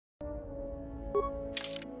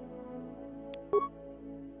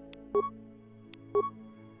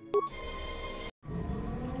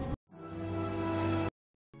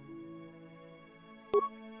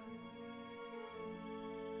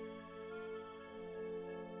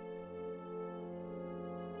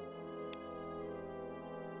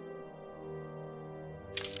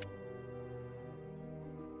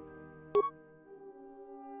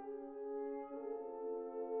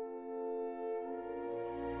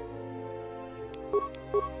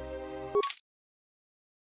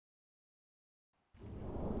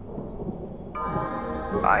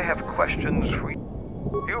I have questions for you.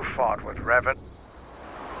 You fought with Revan.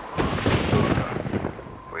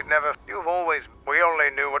 We'd never... You've always... We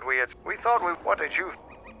only knew what we had... We thought we... What did you...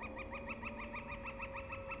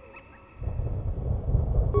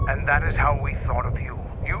 And that is how we thought of you.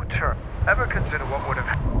 You turned... Ever consider what would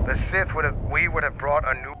have... The Sith would have... We would have brought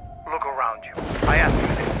a new... Look around you. I asked you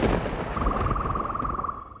this.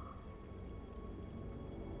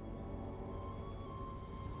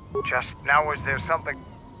 Just now, is there something...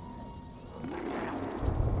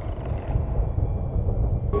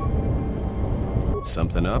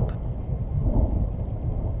 Something up?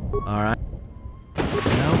 All right.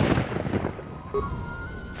 No.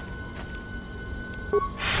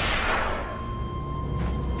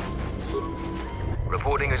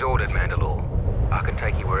 Reporting as ordered, Mandalore. I can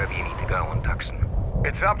take you wherever you need to go on Dxun.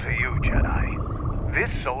 It's up to you, Jedi.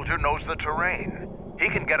 This soldier knows the terrain. He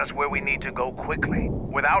can get us where we need to go quickly,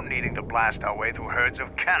 without needing to blast our way through herds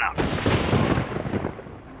of cannops.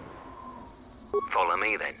 Follow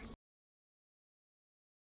me, then.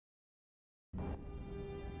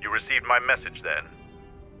 You received my message, then?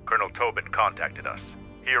 Colonel Tobin contacted us.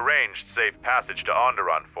 He arranged safe passage to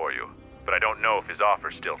Onderon for you, but I don't know if his offer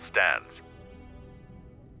still stands.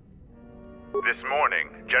 This morning,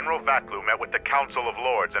 General Vaklu met with the Council of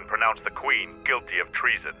Lords and pronounced the Queen guilty of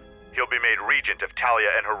treason. He'll be made regent if Talia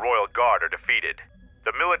and her royal guard are defeated.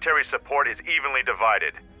 The military support is evenly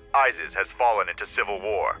divided. Isis has fallen into civil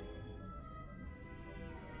war.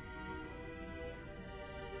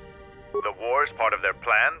 The war is part of their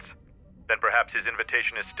plans? Then perhaps his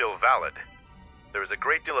invitation is still valid. There is a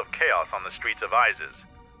great deal of chaos on the streets of Isis,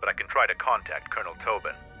 but I can try to contact Colonel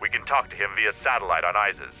Tobin. We can talk to him via satellite on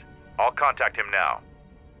Isis. I'll contact him now.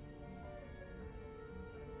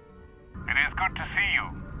 It is good to see you.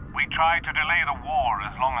 We tried to delay the war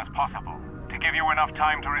as long as possible, to give you enough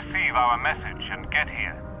time to receive our message and get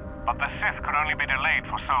here. But the Sith could only be delayed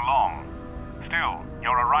for so long. Still,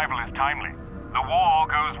 your arrival is timely. The war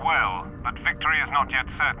goes well, but victory is not yet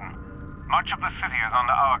certain. Much of the city is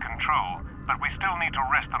under our control, but we still need to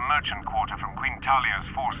wrest the merchant quarter from Queen Talia's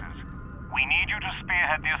forces. We need you to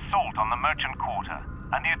spearhead the assault on the merchant quarter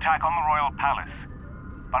and the attack on the royal palace.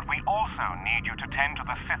 But we also need you to tend to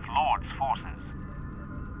the Sith Lord's forces.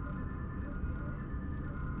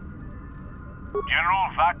 General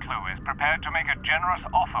Vaklu is prepared to make a generous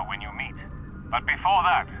offer when you meet. But before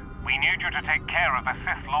that, we need you to take care of the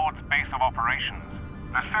Sith Lord's base of operations.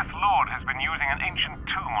 The Sith Lord has been using an ancient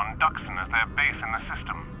tomb on Dxun as their base in the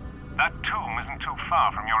system. That tomb isn't too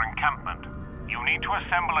far from your encampment. You need to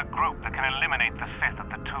assemble a group that can eliminate the Sith at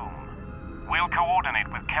the tomb. We'll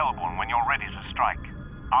coordinate with Kelborn when you're ready to strike.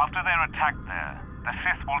 After they're attacked there, the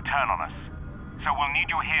Sith will turn on us. So we'll need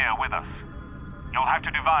you here with us. You'll have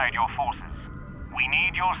to divide your forces. We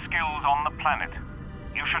need your skills on the planet.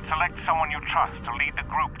 You should select someone you trust to lead the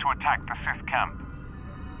group to attack the Sith Camp.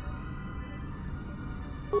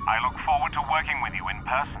 I look forward to working with you in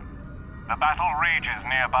person. The battle rages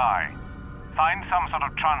nearby. Find some sort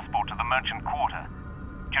of transport to the merchant quarter.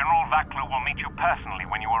 General Vaklu will meet you personally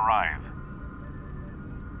when you arrive.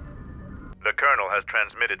 The Colonel has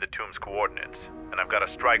transmitted the tomb's coordinates, and I've got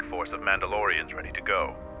a strike force of Mandalorians ready to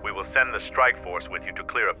go. We will send the strike force with you to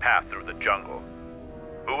clear a path through the jungle.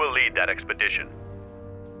 Who will lead that expedition?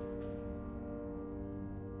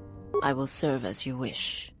 I will serve as you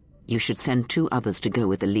wish. You should send 2 others to go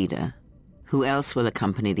with the leader. Who else will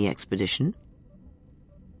accompany the expedition?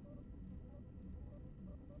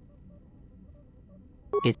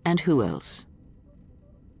 And who else?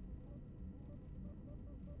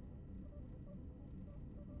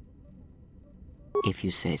 If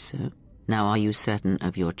you say so. Now, are you certain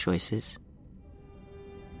of your choices?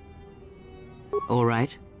 All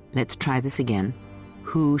right, let's try this again.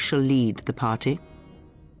 Who shall lead the party?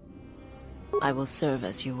 I will serve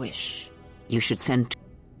as you wish. You should send...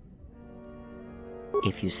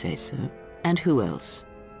 If you say so. And who else?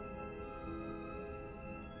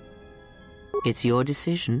 It's your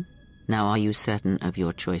decision. Now, are you certain of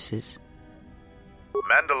your choices?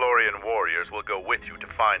 Mandalorian warriors will go with you to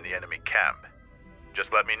find the enemy camp.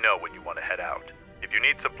 Just let me know when you want to head out. If you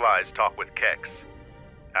need supplies, talk with Kex.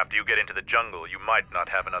 After you get into the jungle, you might not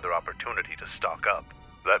have another opportunity to stock up.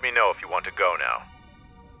 Let me know if you want to go now.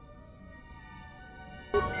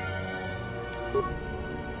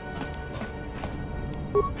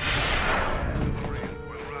 Will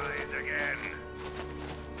rise again.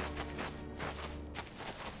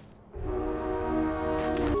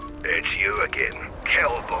 It's you again.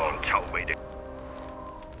 Kelborn told me to...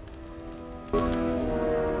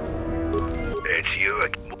 It's you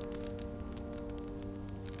again.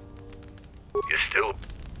 You still...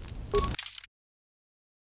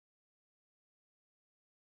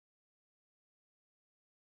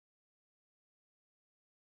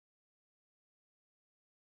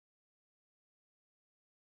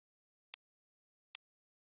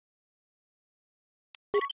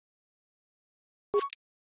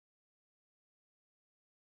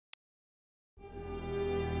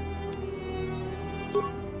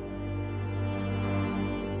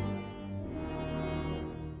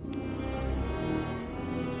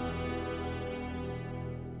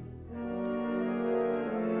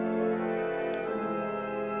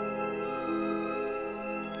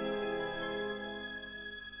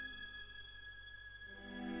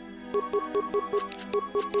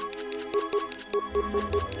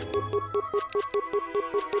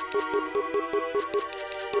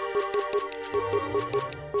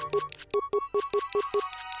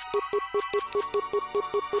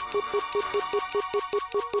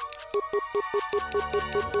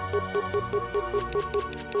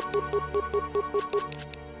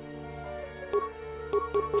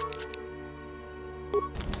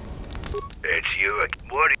 It's you again.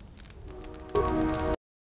 What?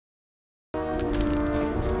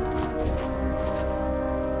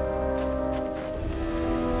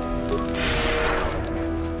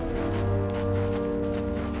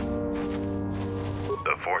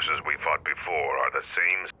 The forces we fought before are the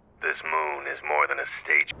same. This moon is more than a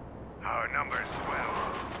stage. Our numbers swell.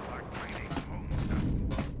 Our training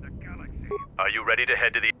homes. The galaxy. Are you ready to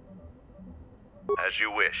head to the... As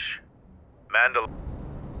you wish. Mandal...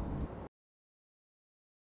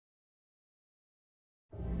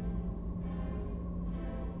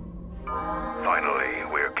 Finally,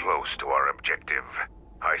 we're close to our objective.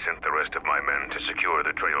 I sent the rest of my men to secure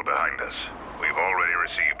the trail behind us. We've already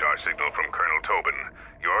received our signal from Colonel Tobin.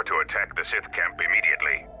 You're to attack the Sith Camp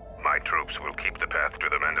immediately. My troops will keep the path to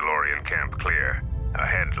the Mandalorian camp clear.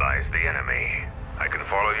 Ahead lies the enemy. I can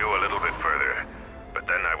follow you a little bit further, but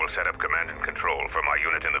then I will set up command and control for my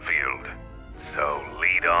unit in the field. So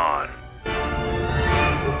lead on.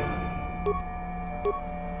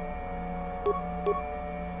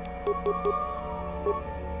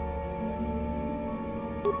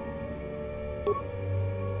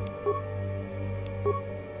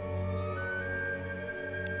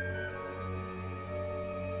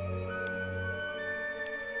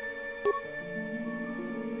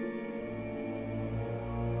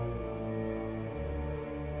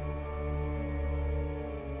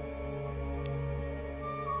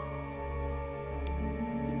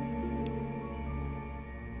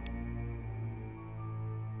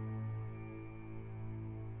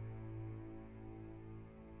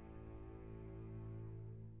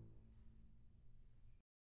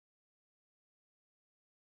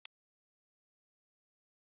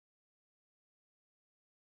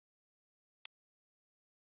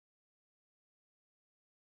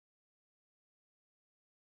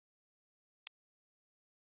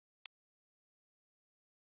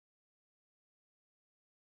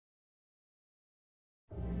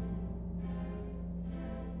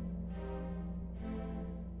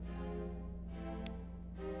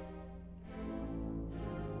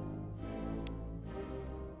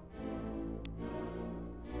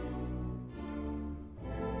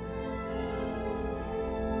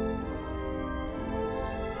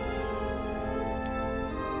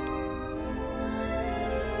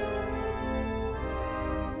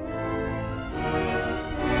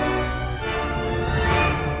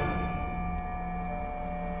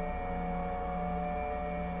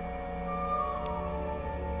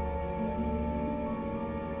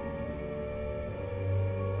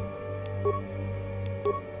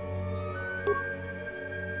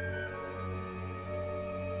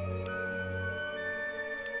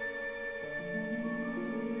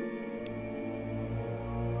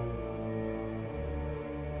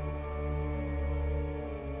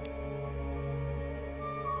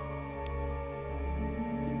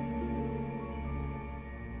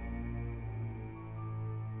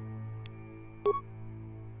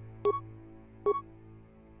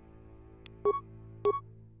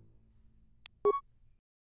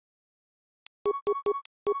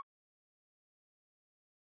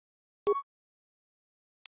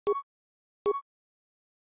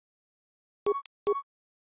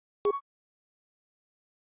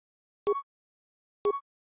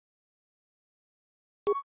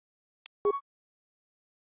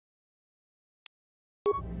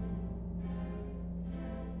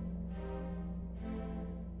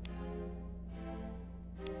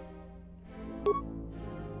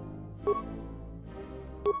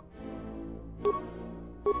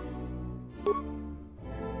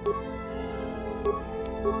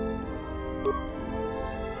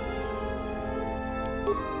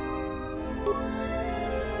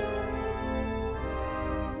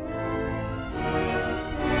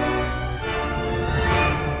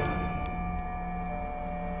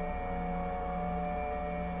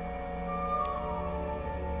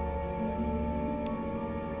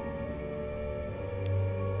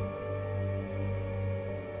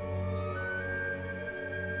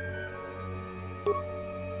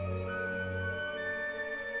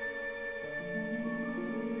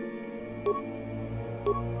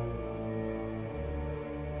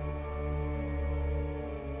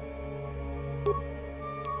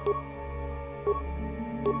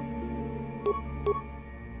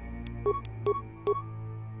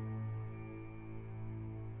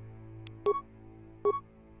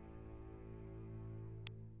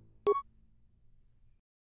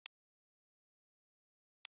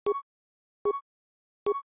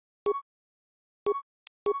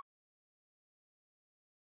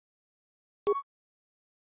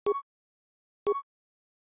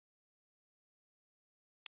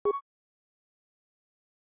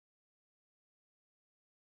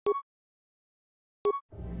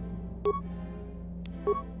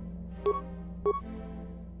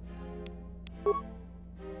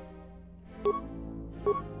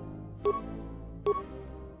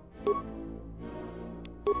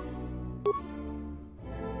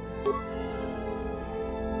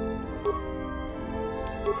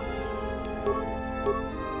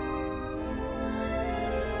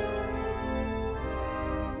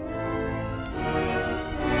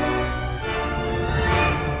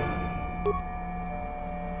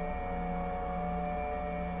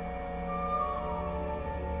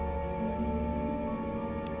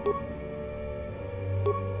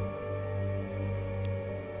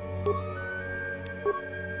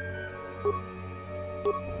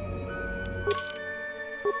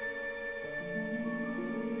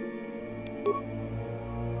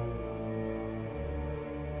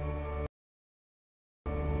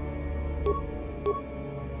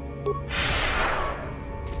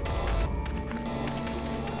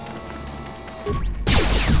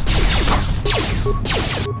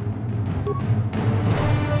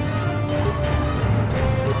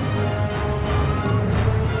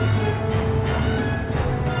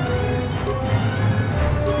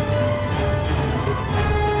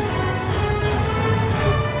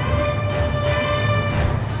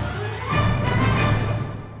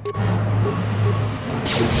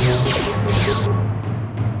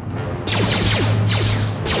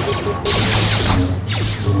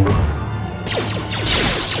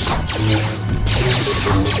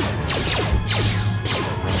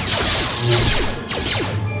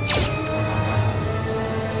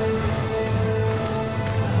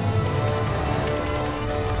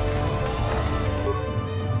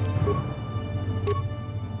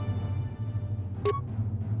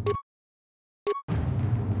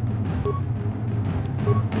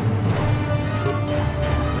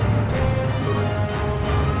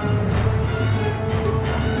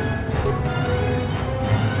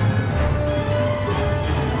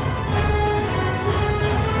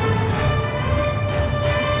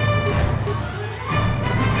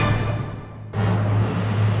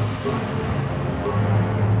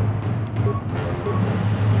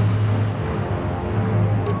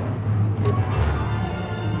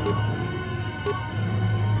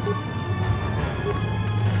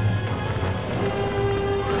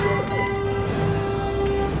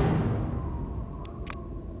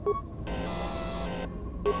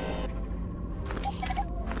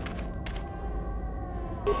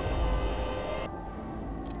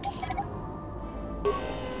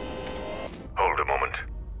 Hold a moment.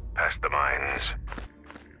 Past the mines.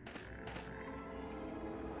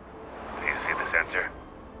 Do you see the sensor?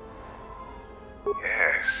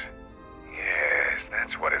 Yes. Yes,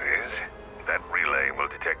 that's what it is. That relay will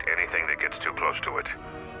detect anything that gets too close to it.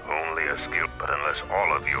 Only a skill, but unless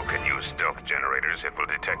all of you can use stealth generators, it will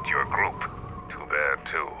detect your group. Too bad,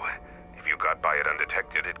 too. If you got by it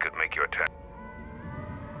undetected, it could make your attack.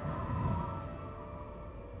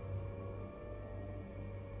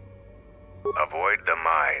 Avoid the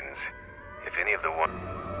mines. If any of the one...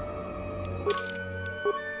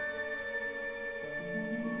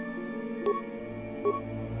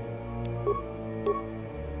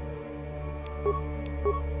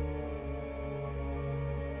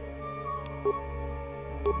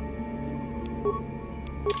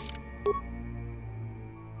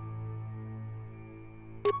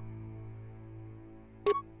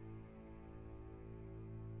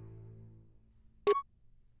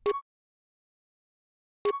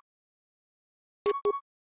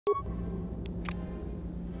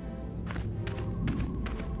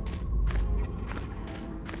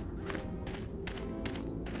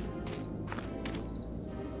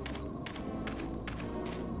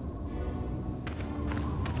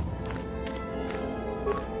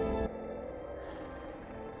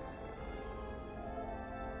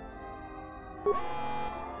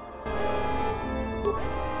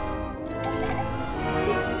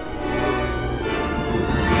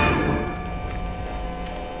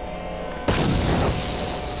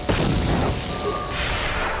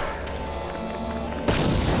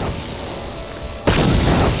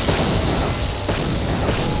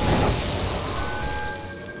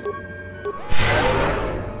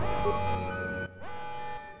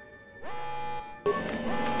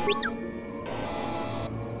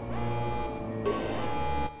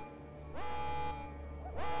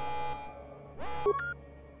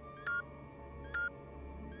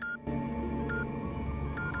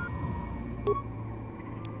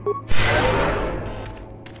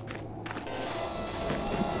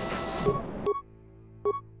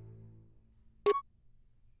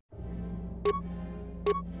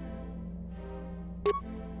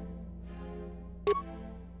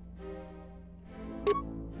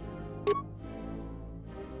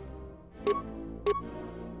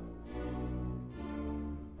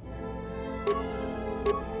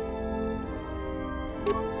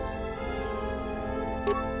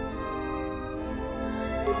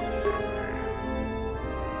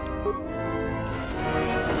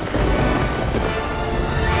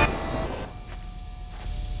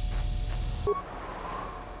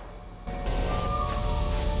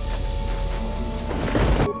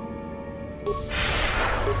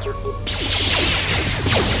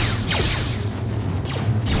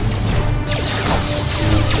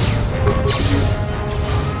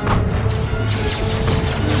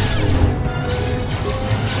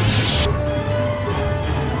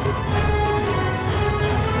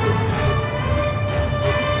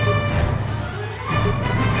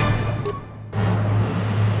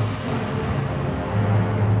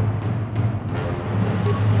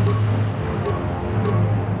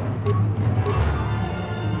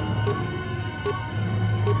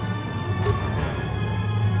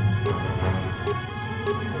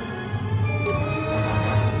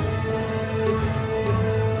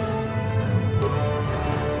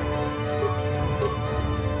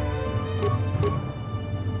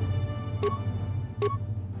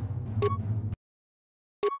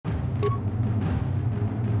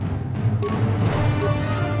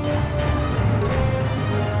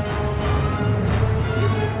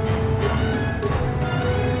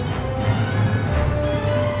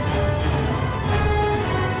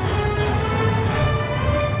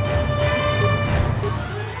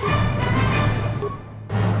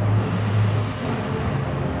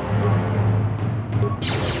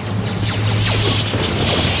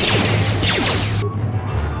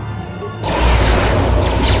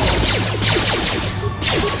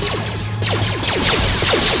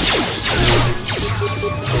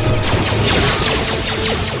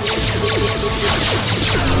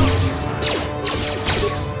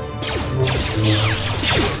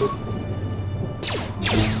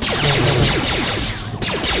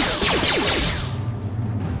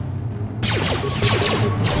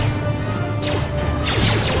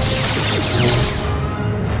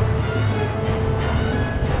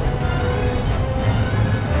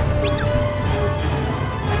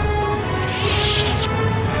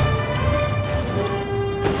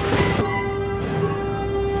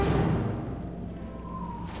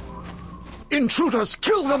 Intruders,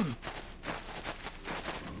 kill them!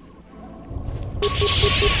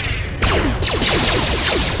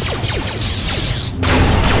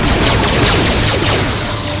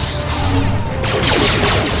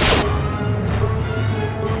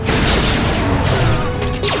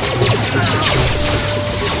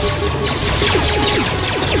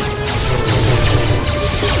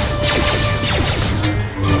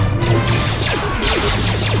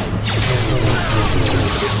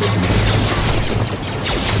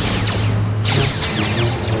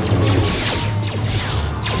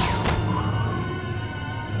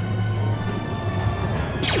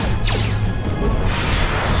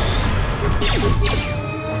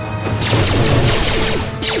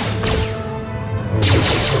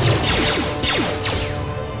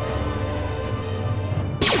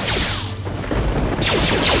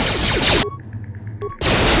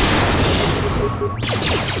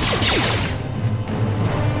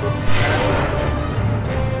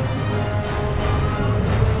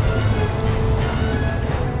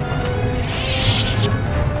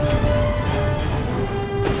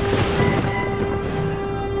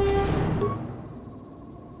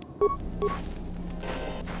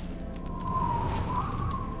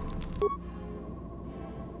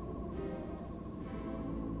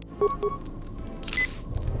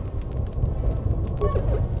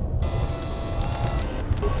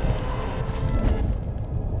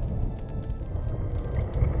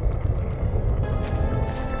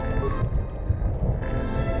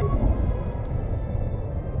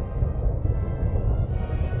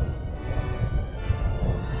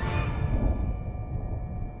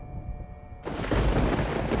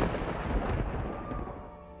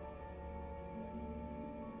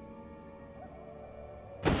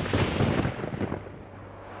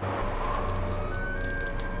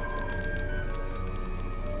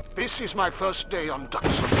 This is my first day on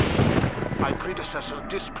Dxun. My predecessor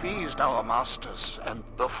displeased our masters, and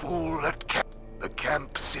the fool at the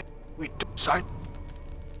camp sit. We signed.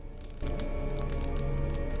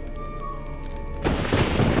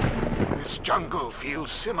 This jungle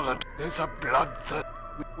feels similar. There's a bloodthirst.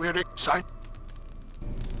 We're excited.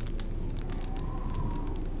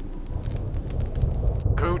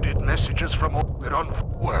 Coded messages from all. We're on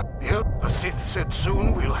work. Here, the Sith said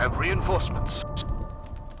soon we'll have reinforcements.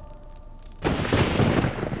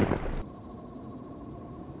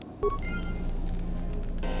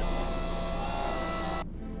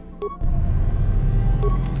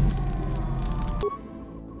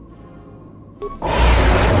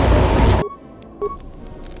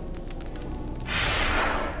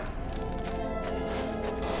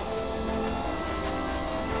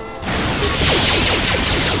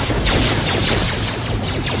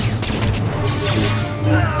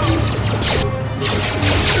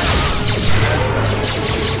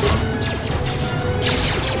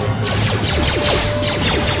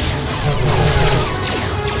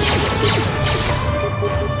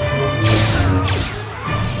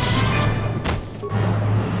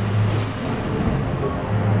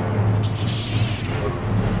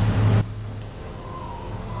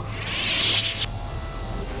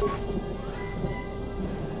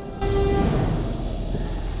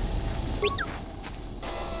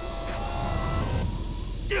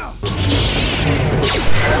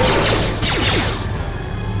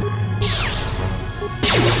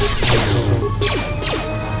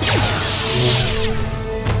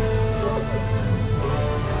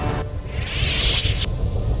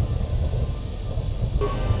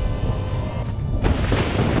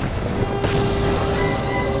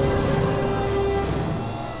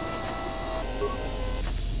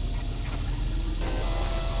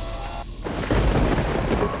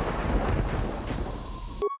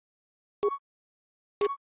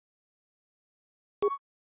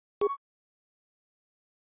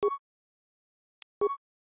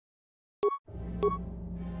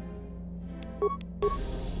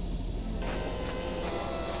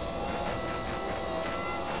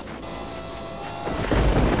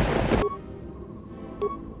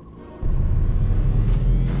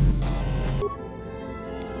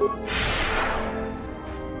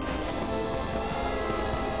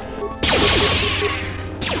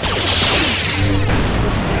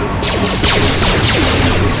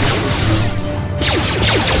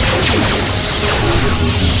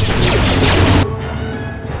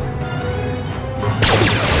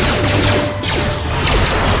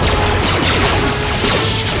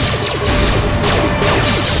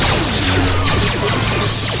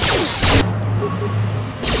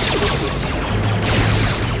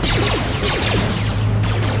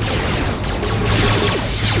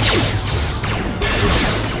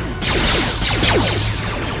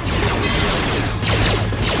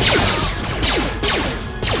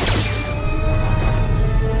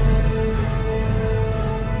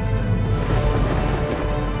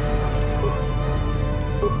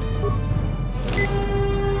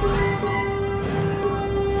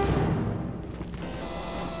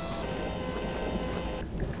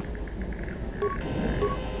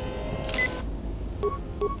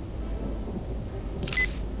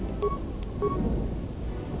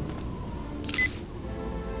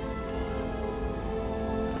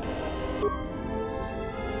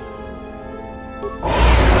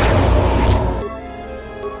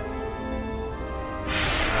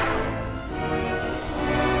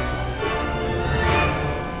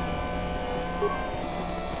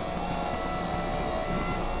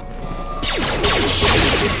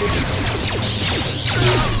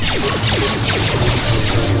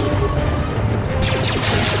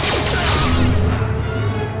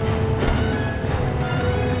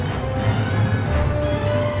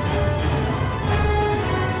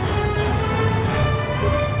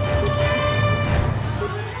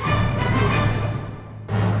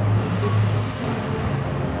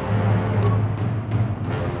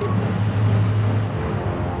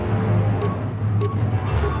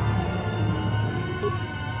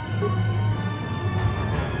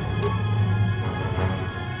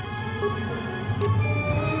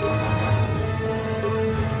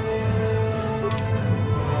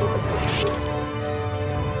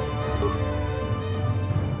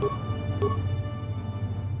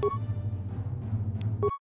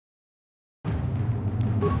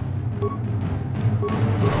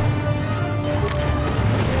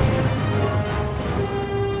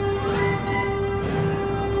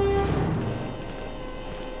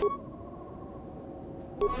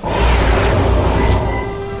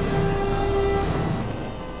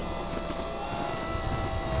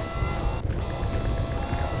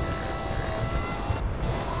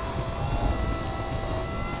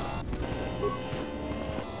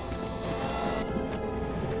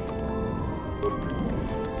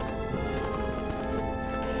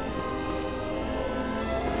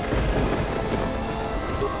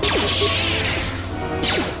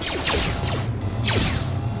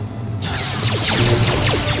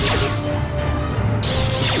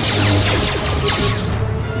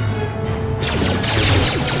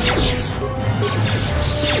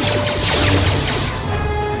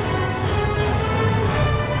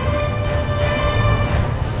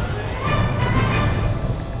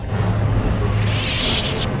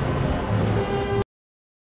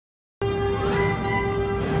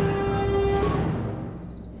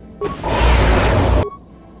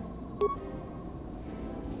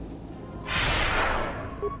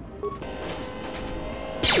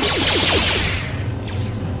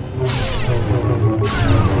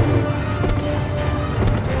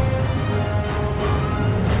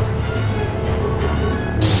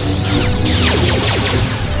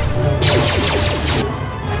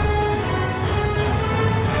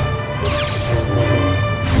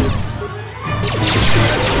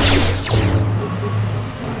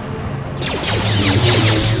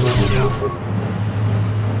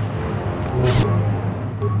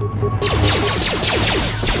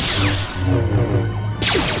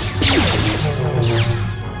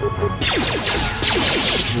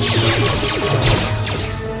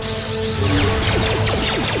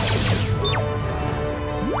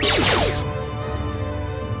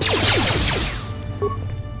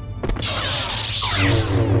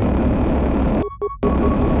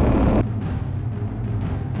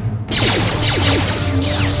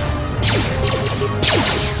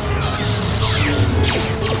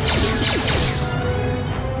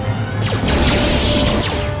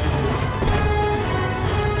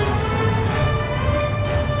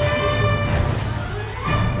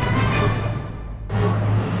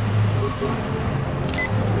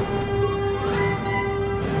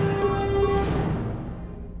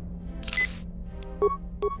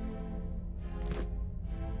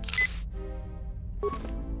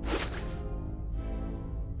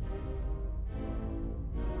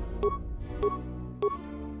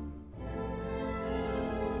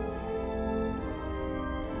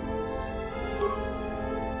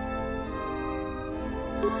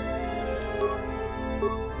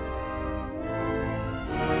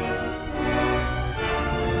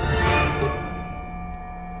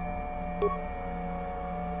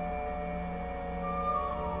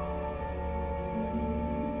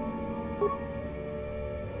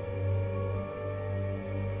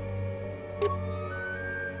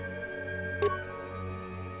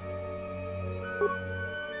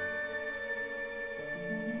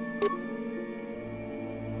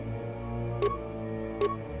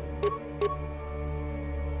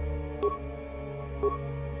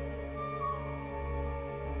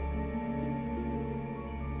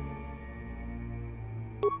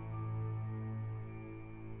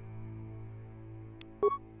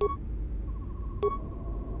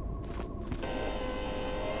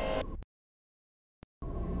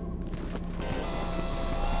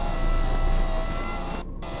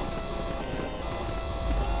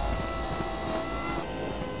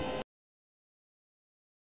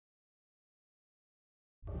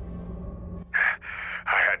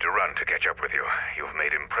 To catch up with you. You've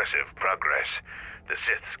made impressive progress. The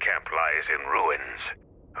Sith's camp lies in ruins.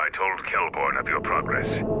 I told Kelborn of your progress.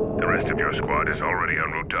 The rest of your squad is already en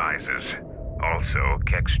route to Isis. Also,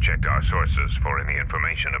 Kex checked our sources for any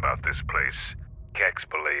information about this place. Kex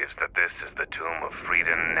believes that this is the Tomb of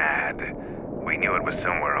Freedom Nadd. We knew it was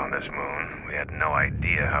somewhere on this moon. We had no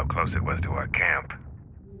idea how close it was to our camp.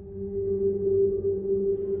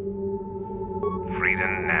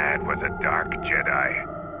 Freedom Nadd was a dark Jedi.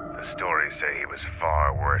 The stories say he was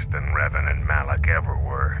far worse than Revan and Malak ever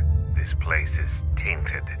were. This place is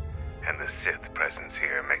tainted, and the Sith presence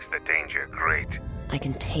here makes the danger great. I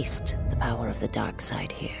can taste the power of the dark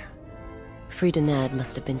side here. Freedom Nadd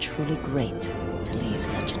must have been truly great to leave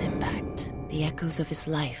such an impact. The echoes of his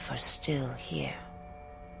life are still here.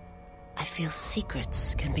 I feel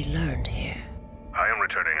secrets can be learned here. I am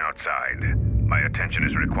returning outside. My attention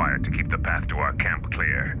is required to keep the path to our camp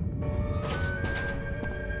clear.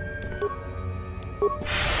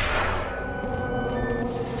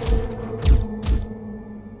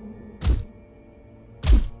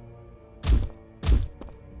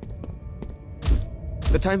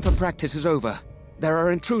 The time for practice is over. There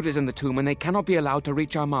are intruders in the tomb and they cannot be allowed to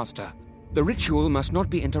reach our master. The ritual must not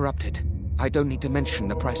be interrupted. I don't need to mention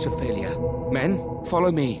the price of failure. Men,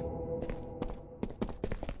 follow me.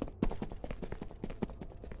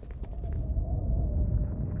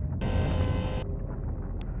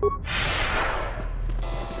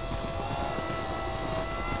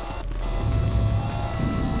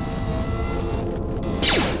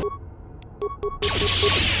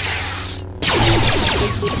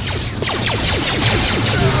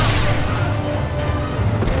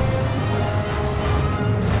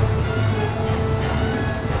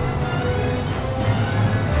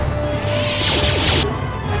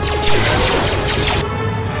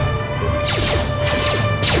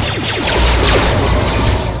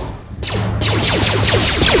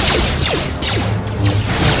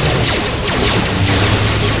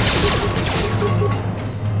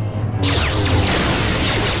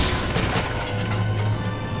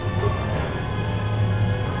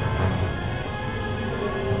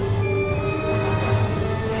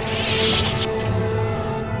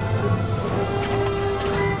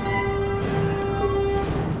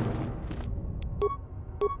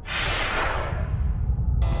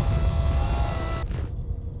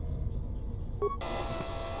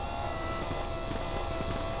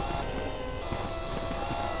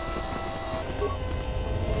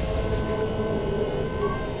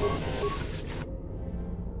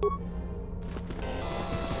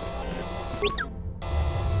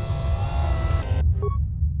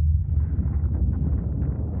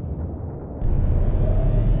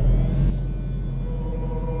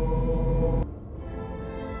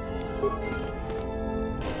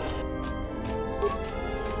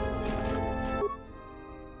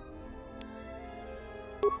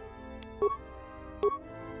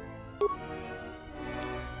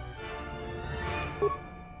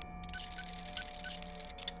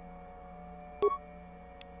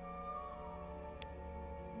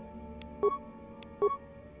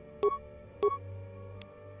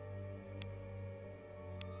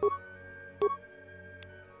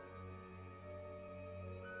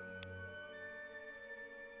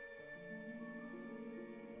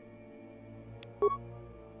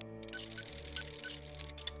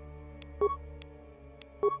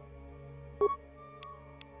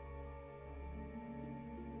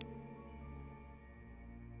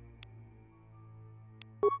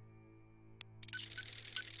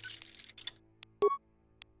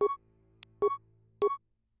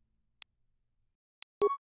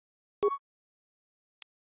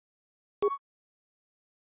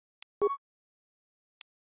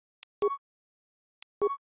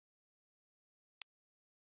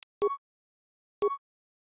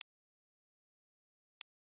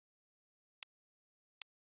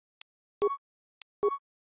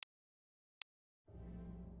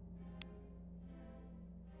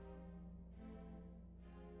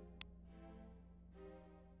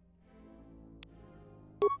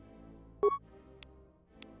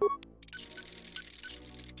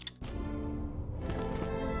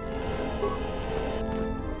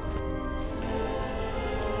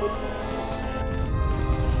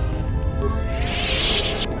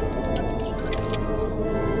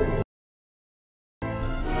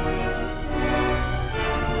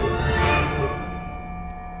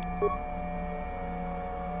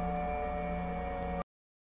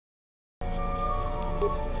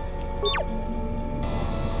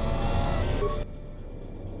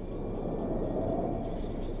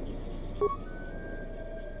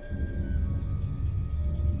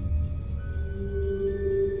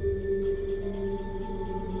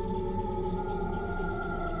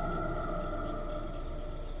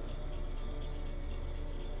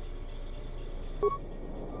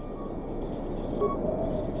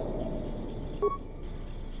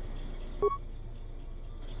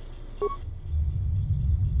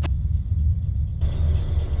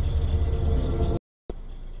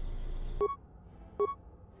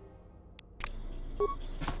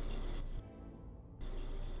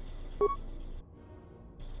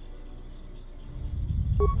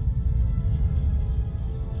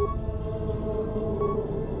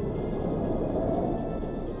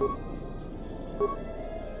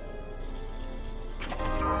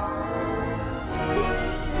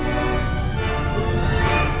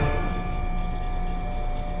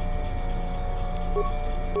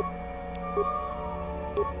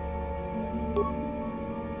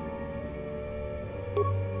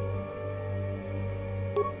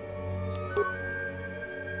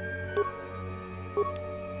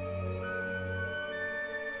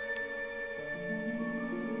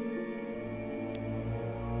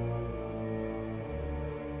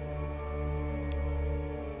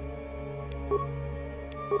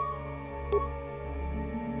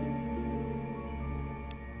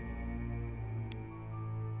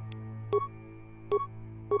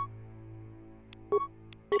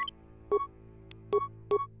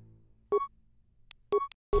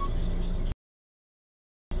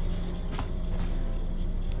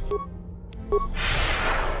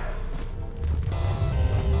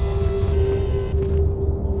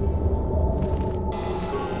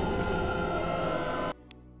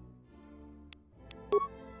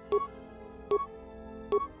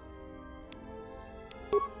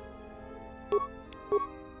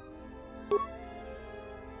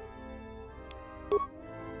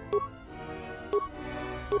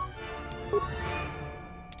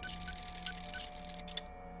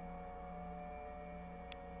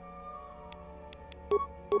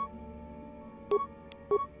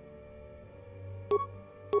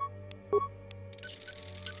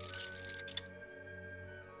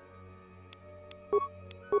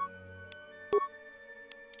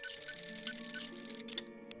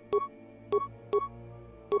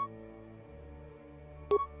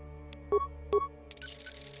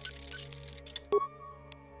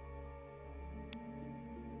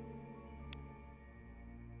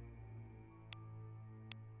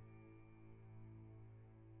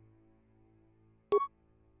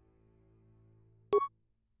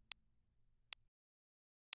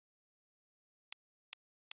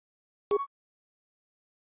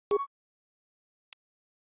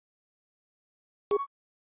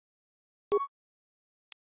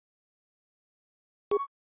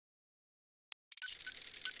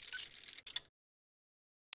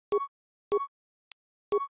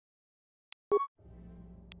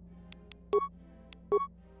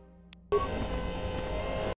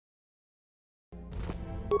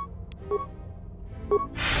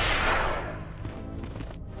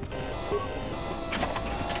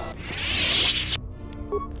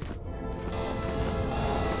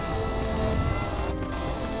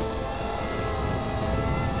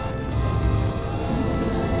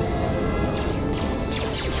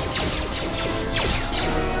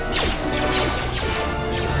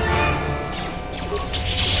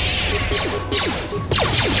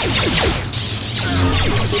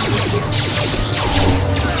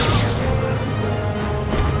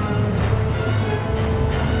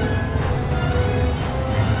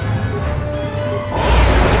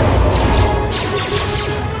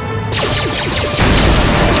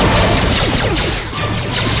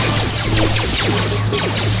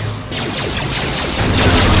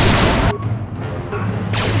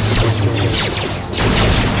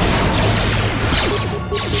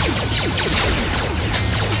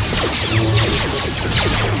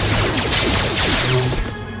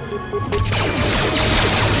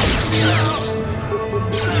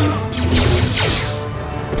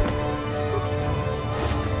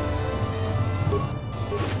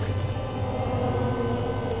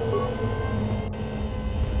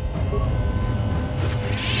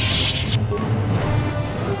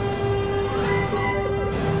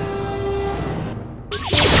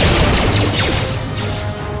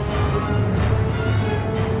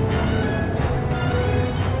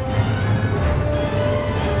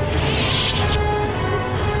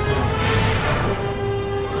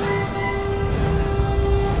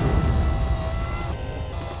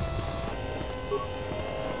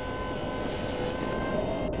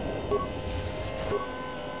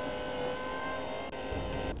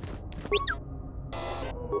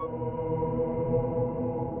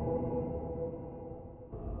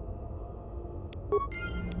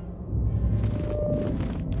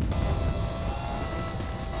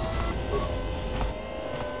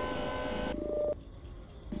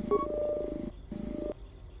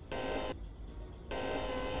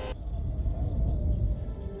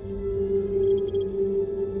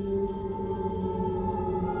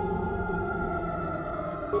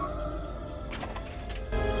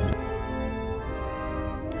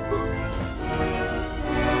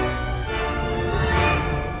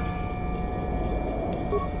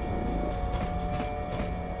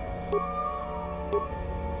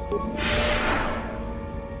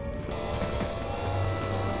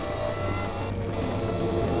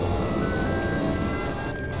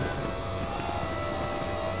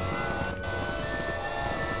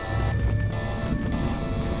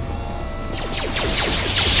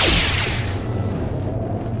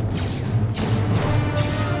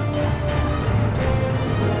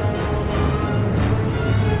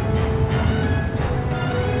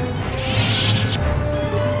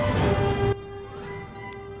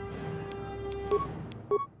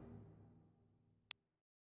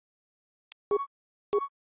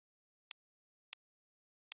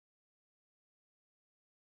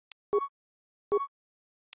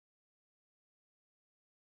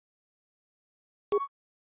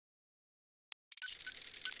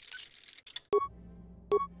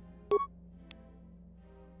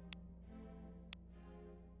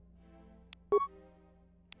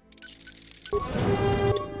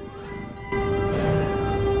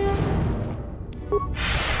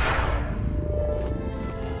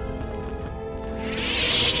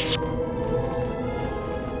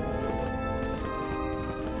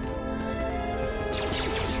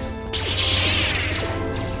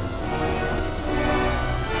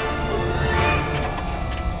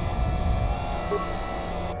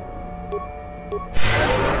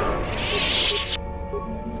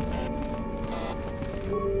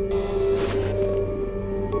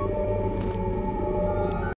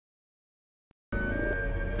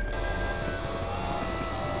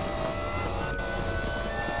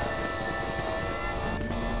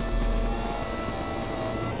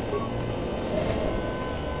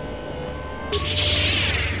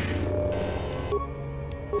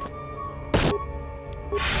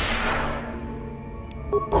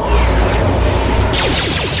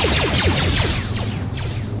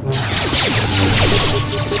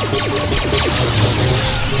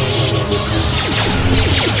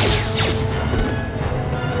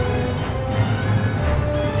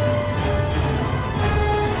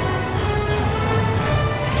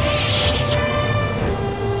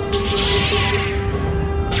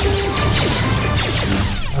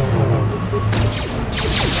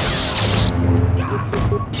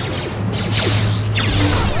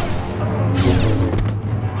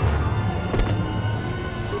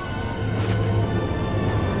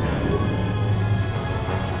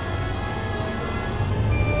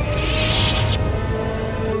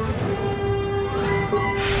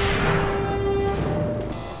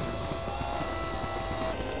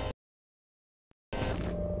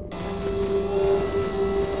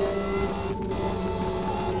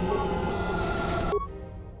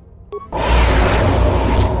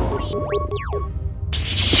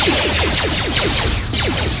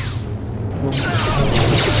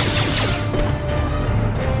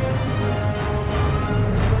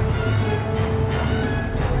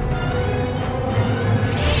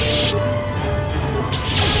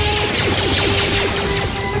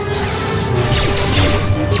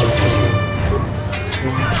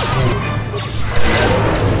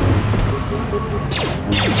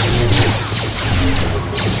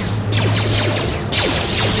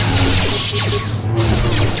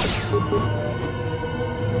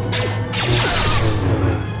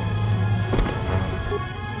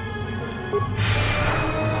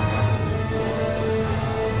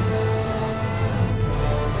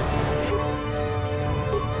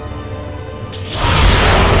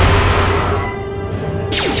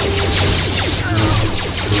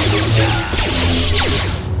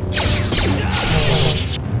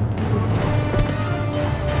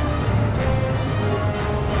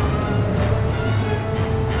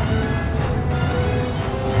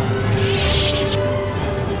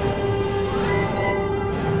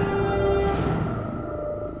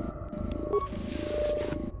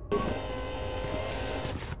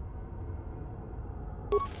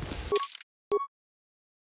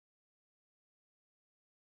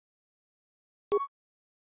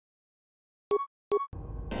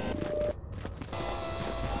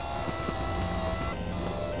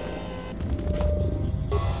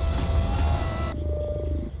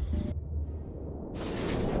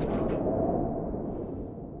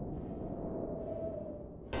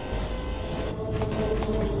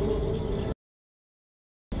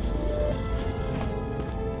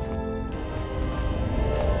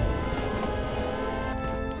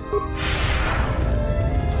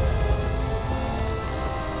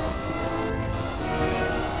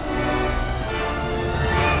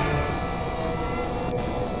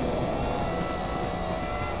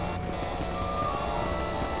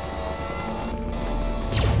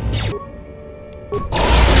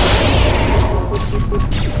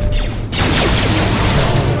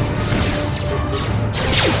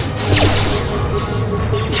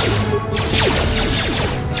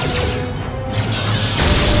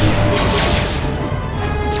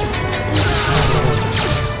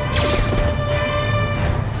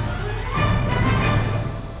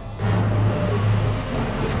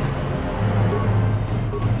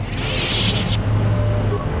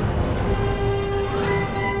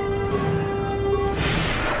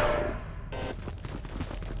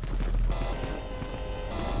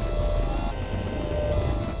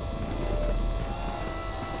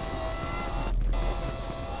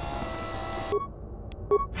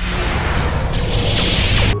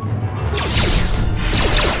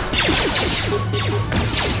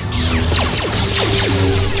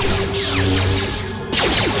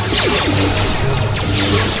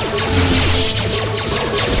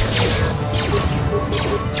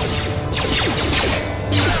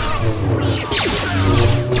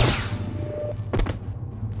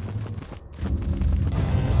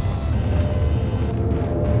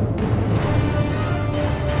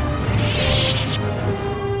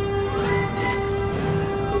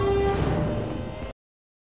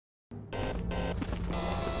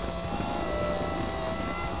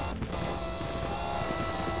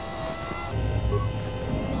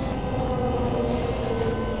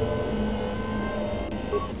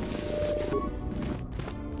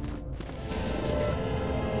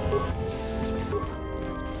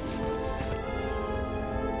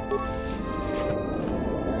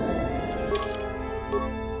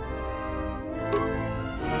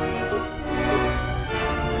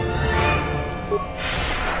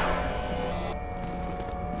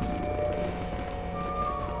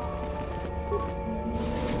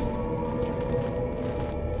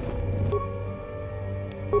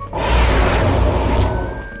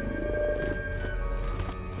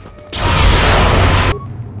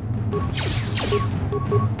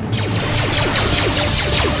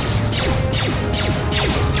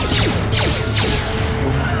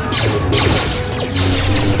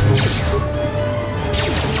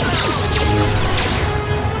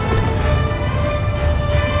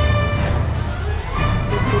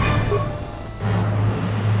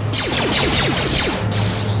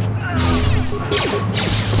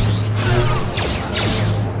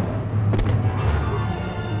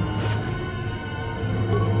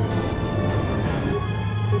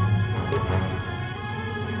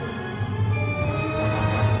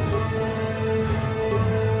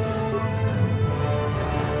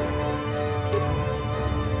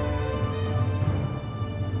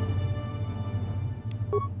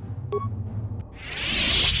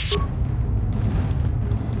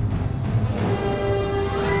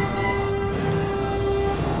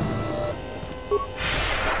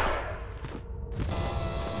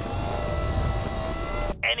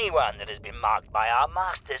 Anyone that has been marked by our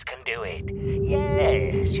masters can do it.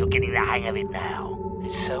 Yes, you're getting the hang of it now.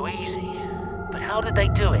 It's so easy. But how did they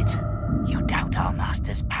do it? You doubt our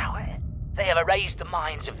masters' power? They have erased the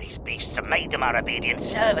minds of these beasts and made them our obedient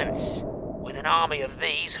servants. With an army of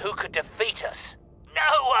these, who could defeat us?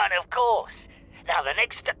 No one, of course. Now the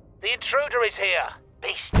next... The intruder is here.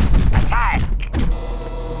 Beast, attack!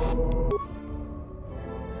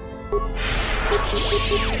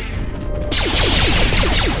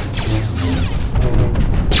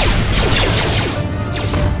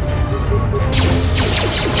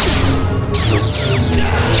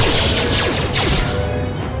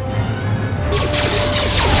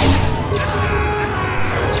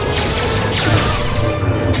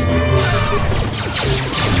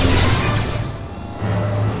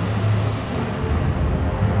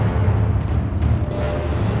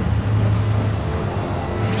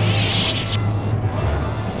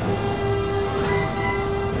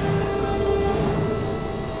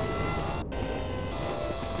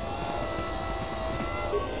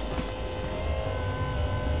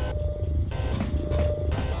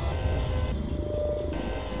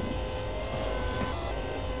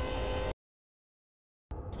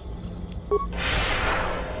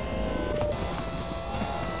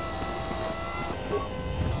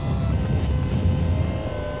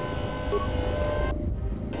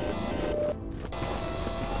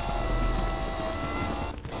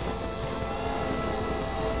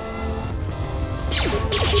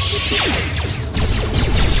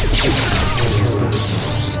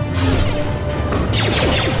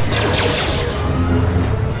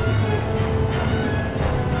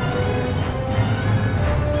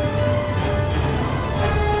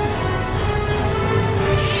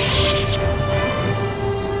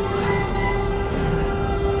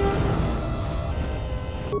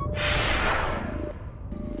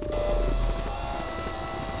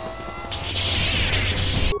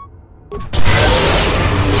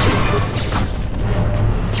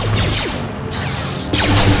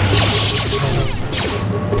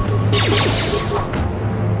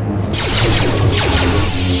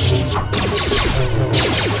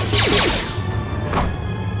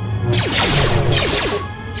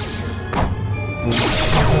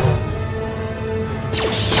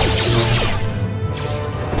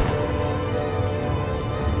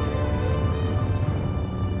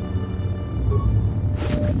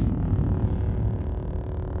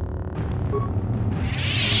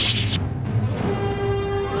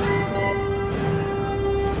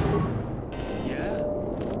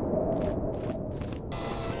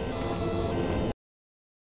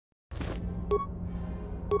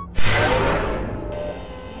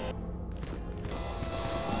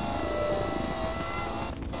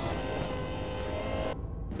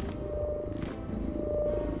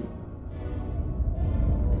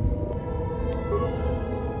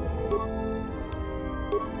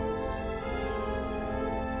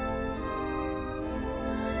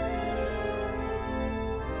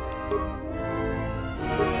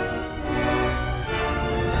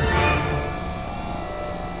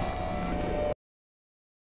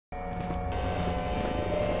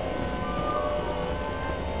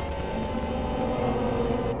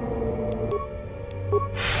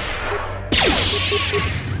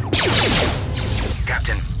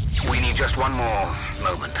 Captain, we need just one more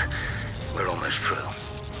moment. We're almost through.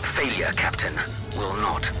 Failure, Captain, will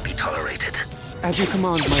not be tolerated. As you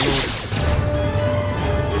command, my lord.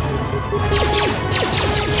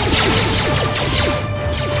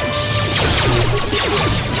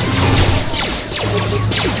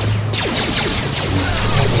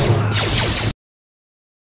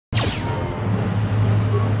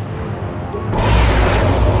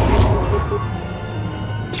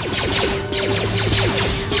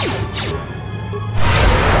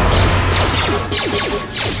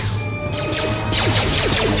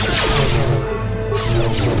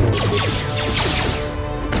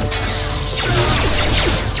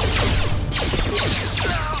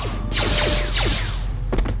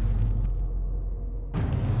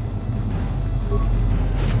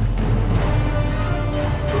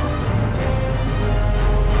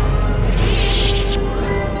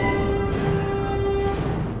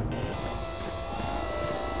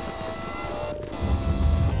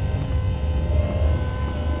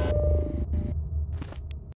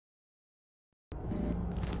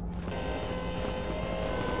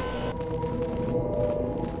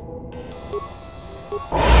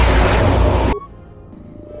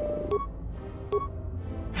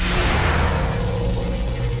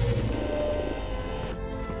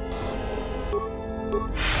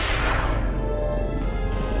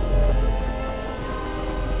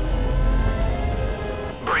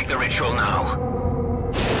 ritual now.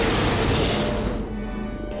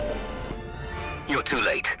 You're too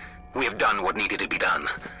late. We have done what needed to be done.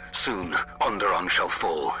 Soon, Onderon shall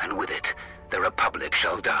fall, and with it, the Republic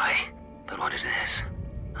shall die. But what is this?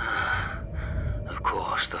 Of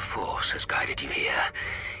course, the Force has guided you here.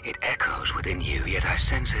 It echoes within you, yet I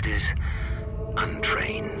sense it is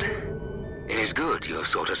untrained. It is good you have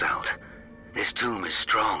sought us out. This tomb is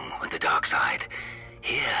strong with the dark side.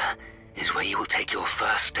 Here is where you will take your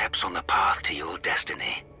first steps on the path to your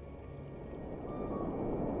destiny.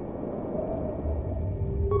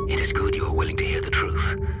 It is good you are willing to hear the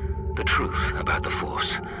truth. The truth about the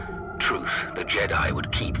Force. Truth the Jedi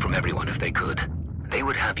would keep from everyone if they could. They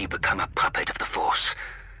would have you become a puppet of the Force.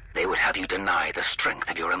 They would have you deny the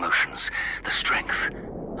strength of your emotions, the strength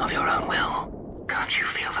of your own will. Can't you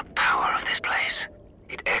feel the power of this place?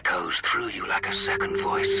 It echoes through you like a second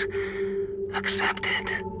voice. Accept it.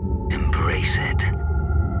 Embrace it.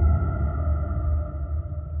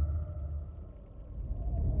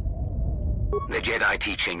 The Jedi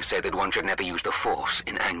teachings say that one should never use the Force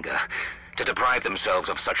in anger. To deprive themselves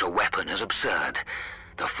of such a weapon is absurd.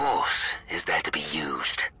 The Force is there to be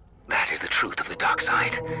used. That is the truth of the dark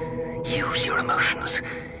side. Use your emotions.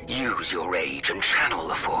 Use your rage and channel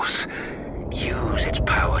the Force. Use its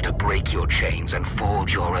power to break your chains and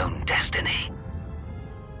forge your own destiny.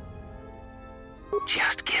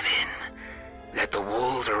 Just give in. Let the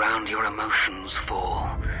walls around your emotions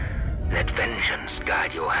fall. Let vengeance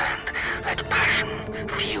guide your hand. Let passion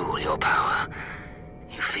fuel your power.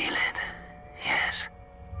 You feel it, yes?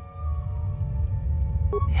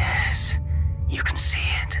 Yes, you can see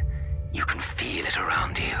it. You can feel it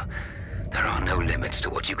around you. There are no limits to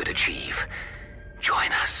what you could achieve.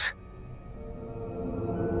 Join us.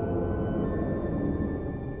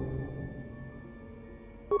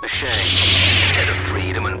 A shame. Instead of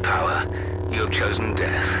freedom and power, you have chosen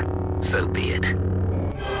death. So be it.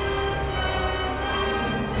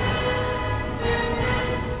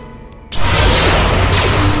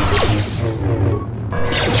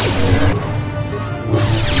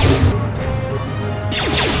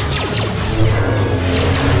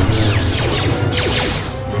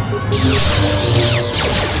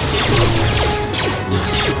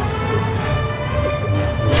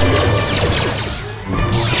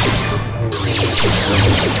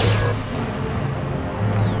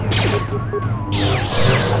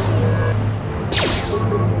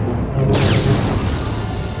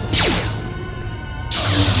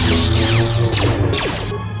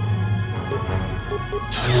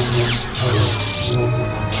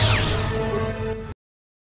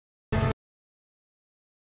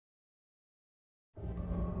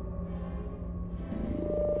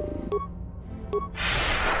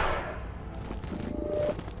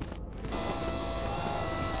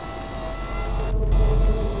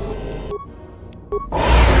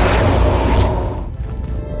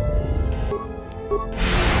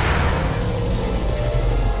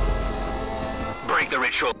 Break the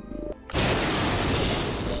ritual.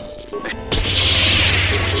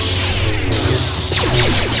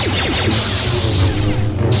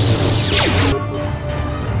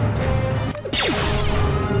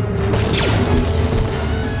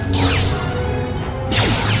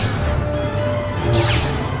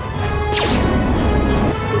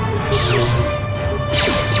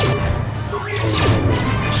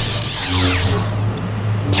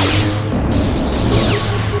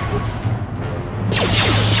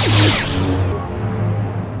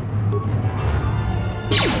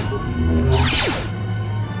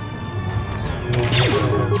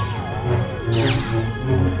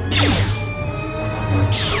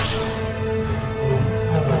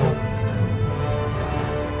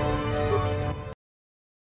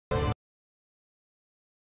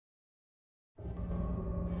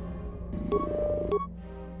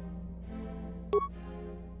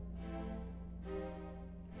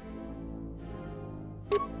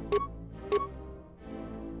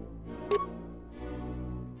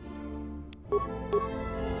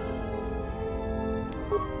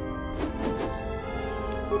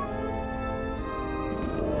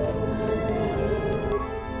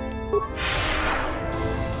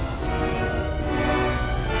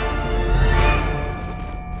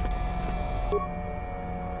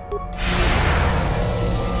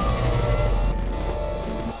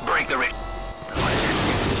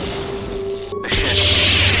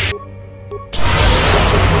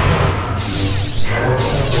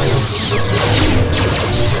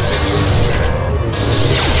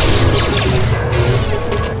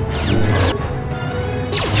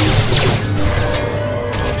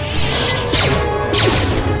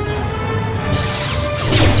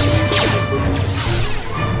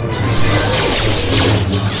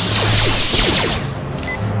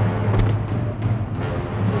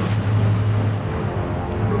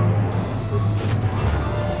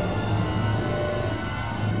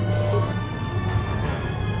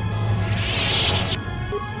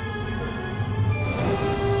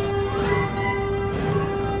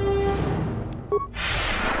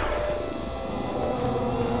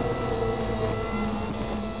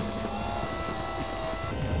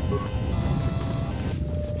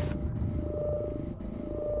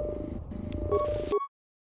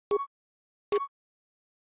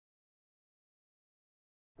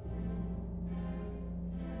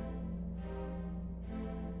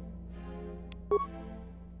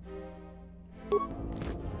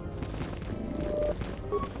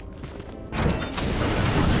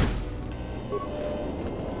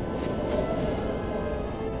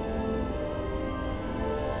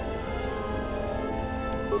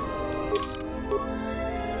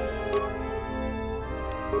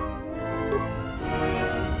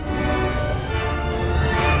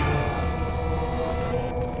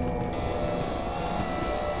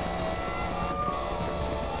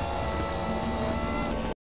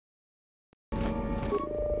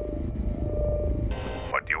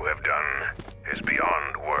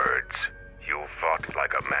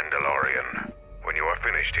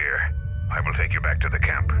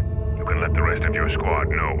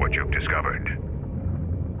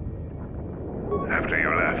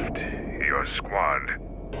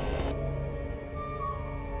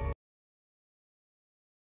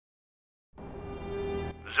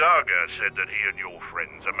 Said that he and your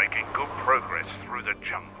friends are making good progress through the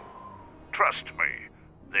jungle. Trust me,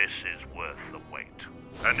 this is worth the wait.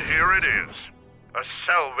 And here it is, a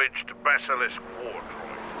salvaged Basilisk war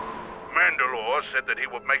droid. Mandalore said that he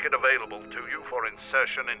would make it available to you for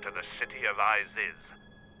insertion into the city of Iziz.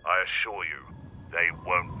 I assure you, they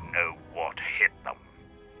won't know what hit them.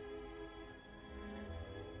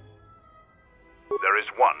 There is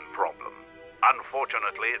one problem.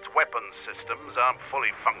 Unfortunately, its weapons systems aren't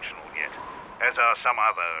fully functional yet, as are some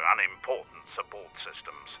other unimportant support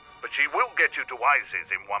systems. But she will get you to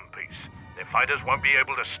Iziz in one piece. Their fighters won't be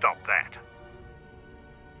able to stop that.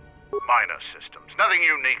 Minor systems, nothing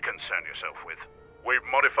you need concern yourself with. We've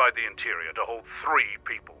modified the interior to hold 3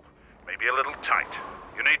 people. Maybe a little tight.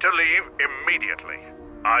 You need to leave immediately.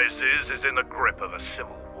 Iziz is in the grip of a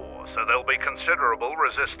civil war, so there'll be considerable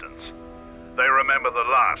resistance. They remember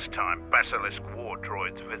the last time Basilisk war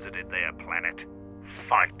droids visited their planet.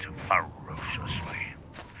 Fight ferociously.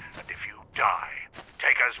 And if you die,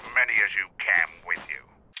 take as many as you can with you.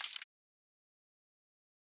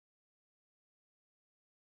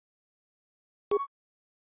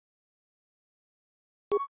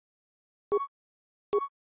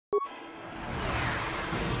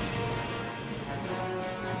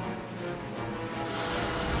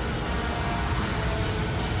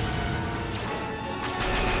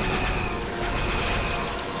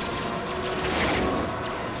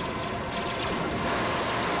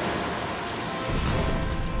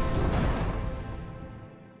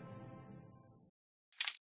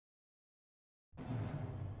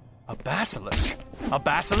 A basilisk? A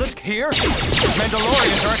basilisk here?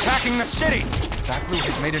 Mandalorians are attacking the city! Bakru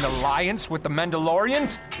has made an alliance with the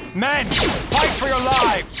Mandalorians? Men, fight for your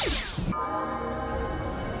lives!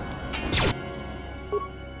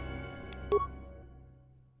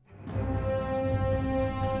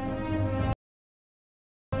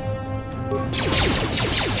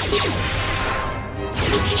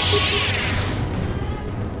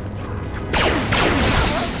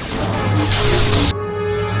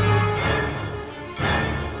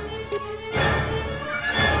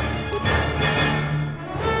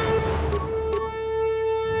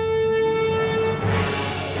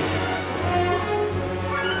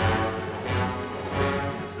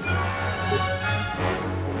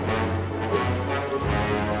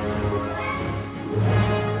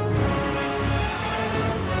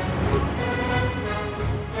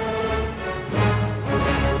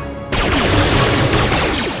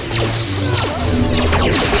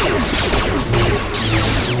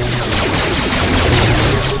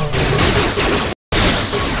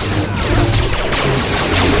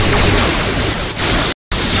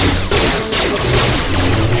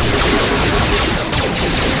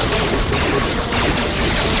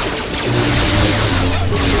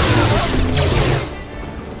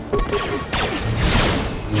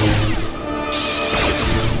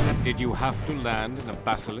 Have to land in a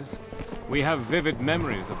basilisk? We have vivid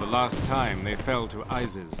memories of the last time they fell to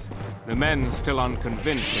Iziz. The men still aren't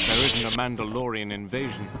convinced that there isn't a Mandalorian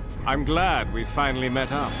invasion. I'm glad we finally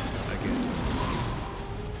met up again.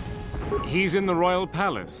 He's in the royal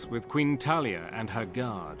palace with Queen Talia and her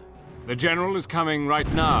guard. The general is coming right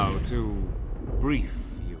now to brief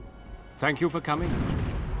you. Thank you for coming.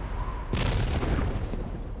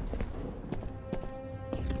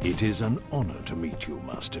 It is an honor to meet you,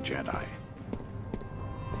 Master Jedi.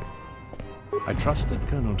 I trust that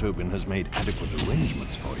Colonel Tobin has made adequate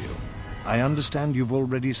arrangements for you. I understand you've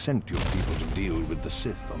already sent your people to deal with the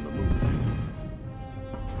Sith on the moon.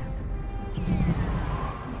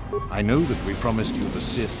 I know that we promised you the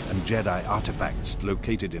Sith and Jedi artifacts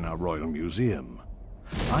located in our Royal Museum.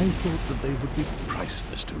 I thought that they would be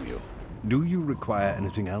priceless to you. Do you require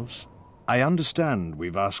anything else? I understand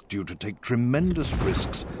we've asked you to take tremendous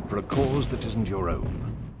risks for a cause that isn't your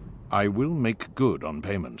own. I will make good on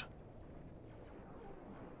payment.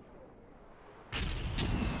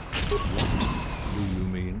 What do you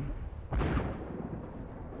mean?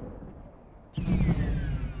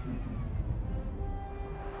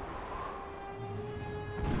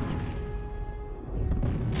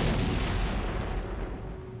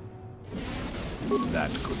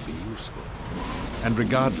 That could be useful. And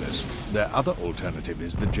regardless, their other alternative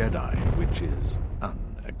is the Jedi, which is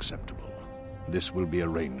unacceptable. This will be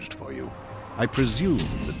arranged for you. I presume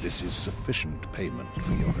that this is sufficient payment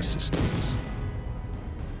for your assistance.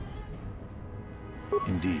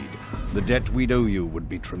 Indeed, the debt we'd owe you would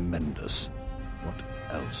be tremendous. What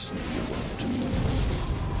else do you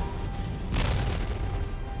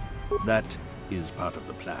want? That is part of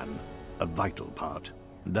the plan, a vital part.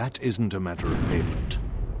 That isn't a matter of payment.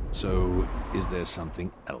 So, is there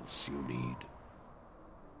something else you need?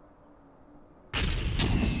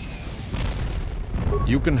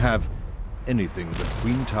 You can have anything that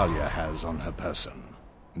Queen Talia has on her person.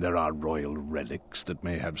 There are royal relics that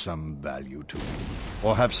may have some value to you,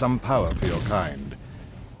 or have some power for your kind.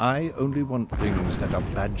 I only want things that are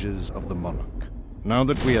badges of the monarch. Now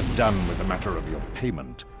that we are done with the matter of your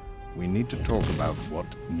payment, we need to talk about what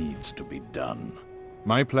needs to be done.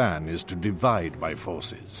 My plan is to divide my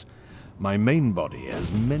forces. My main body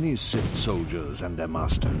has many Sith soldiers and their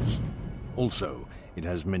masters. Also, it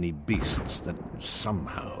has many beasts that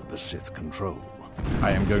somehow the Sith control.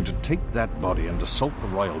 I am going to take that body and assault the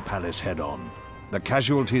royal palace head-on. The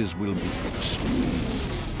casualties will be extreme,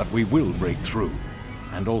 but we will break through,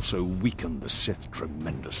 and also weaken the Sith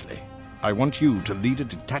tremendously. I want you to lead a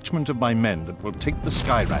detachment of my men that will take the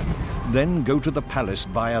sky ramp, then go to the palace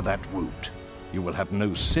via that route. You will have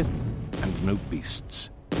no Sith and no beasts.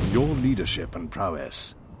 Your leadership and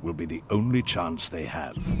prowess will be the only chance they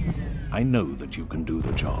have. I know that you can do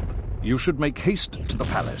the job. You should make haste to the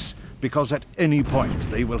palace, because at any point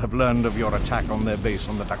they will have learned of your attack on their base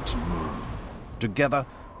on the Dxun moon. Together,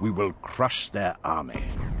 we will crush their army,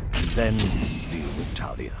 and then deal with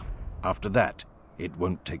Talia. After that, it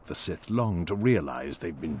won't take the Sith long to realize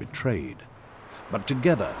they've been betrayed. But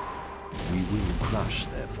together, we will crush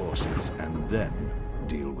their forces and then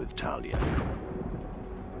deal with Talia.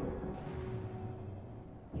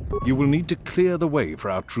 You will need to clear the way for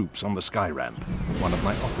our troops on the sky ramp. One of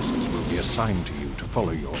my officers will be assigned to you to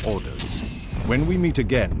follow your orders. When we meet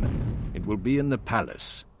again, it will be in the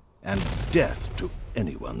palace, and death to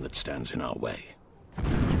anyone that stands in our way.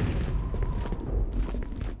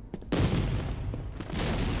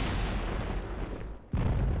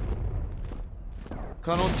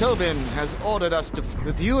 Colonel Tobin has ordered us to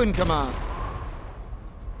with you in command.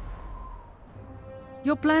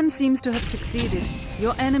 Your plan seems to have succeeded.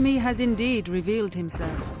 Your enemy has indeed revealed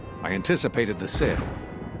himself. I anticipated the Sith.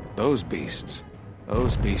 Those beasts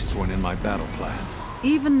weren't in my battle plan.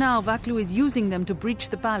 Even now, Vaklu is using them to breach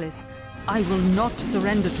the palace. I will not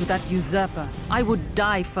surrender to that usurper. I would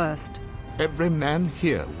die first. Every man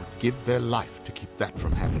here would give their life to keep that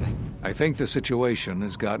from happening. I think the situation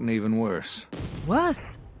has gotten even worse.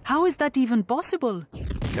 Worse? How is that even possible?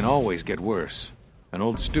 It can always get worse. An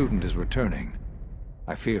old student is returning.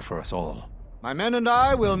 I fear for us all. My men and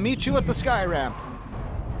I will meet you at the sky ramp.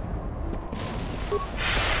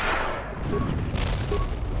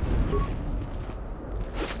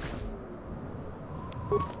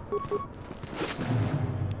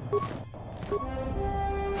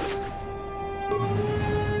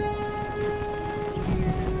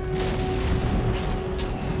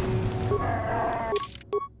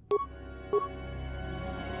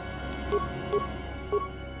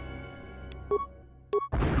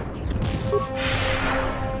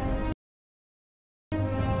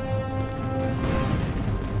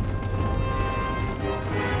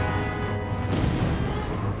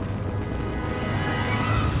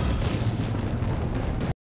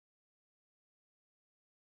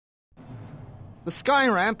 The sky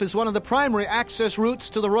ramp is one of the primary access routes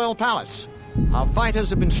to the royal palace. Our fighters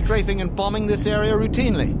have been strafing and bombing this area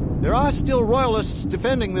routinely. There are still royalists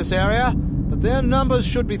defending this area, but their numbers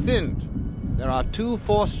should be thinned. There are 2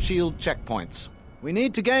 force shield checkpoints. We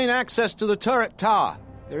need to gain access to the turret tower.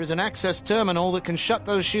 There is an access terminal that can shut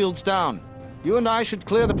those shields down. You and I should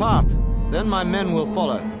clear the path. Then my men will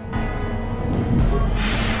follow.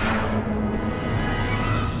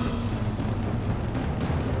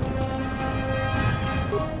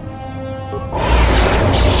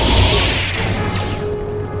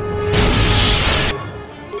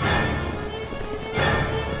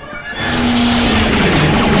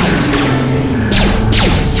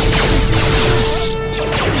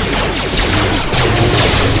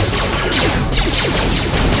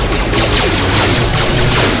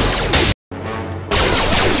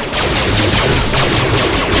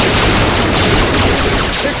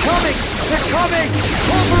 incoming!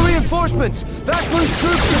 Call for reinforcements! Vaklu's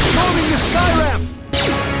troops are storming the sky ramp!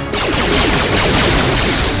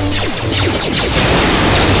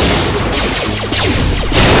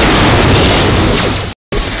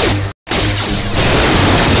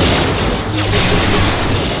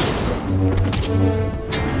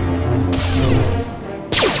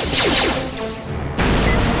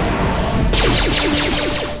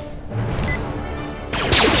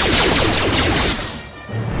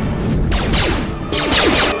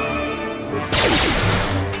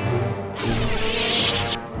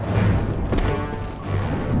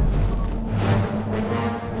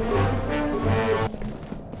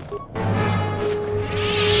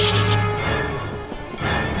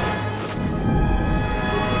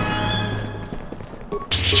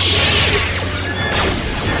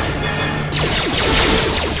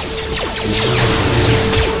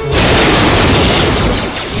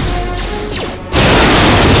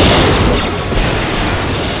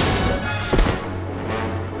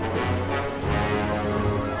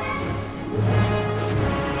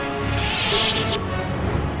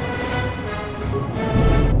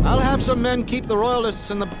 Some men keep the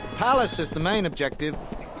Royalists in the palace is the main objective.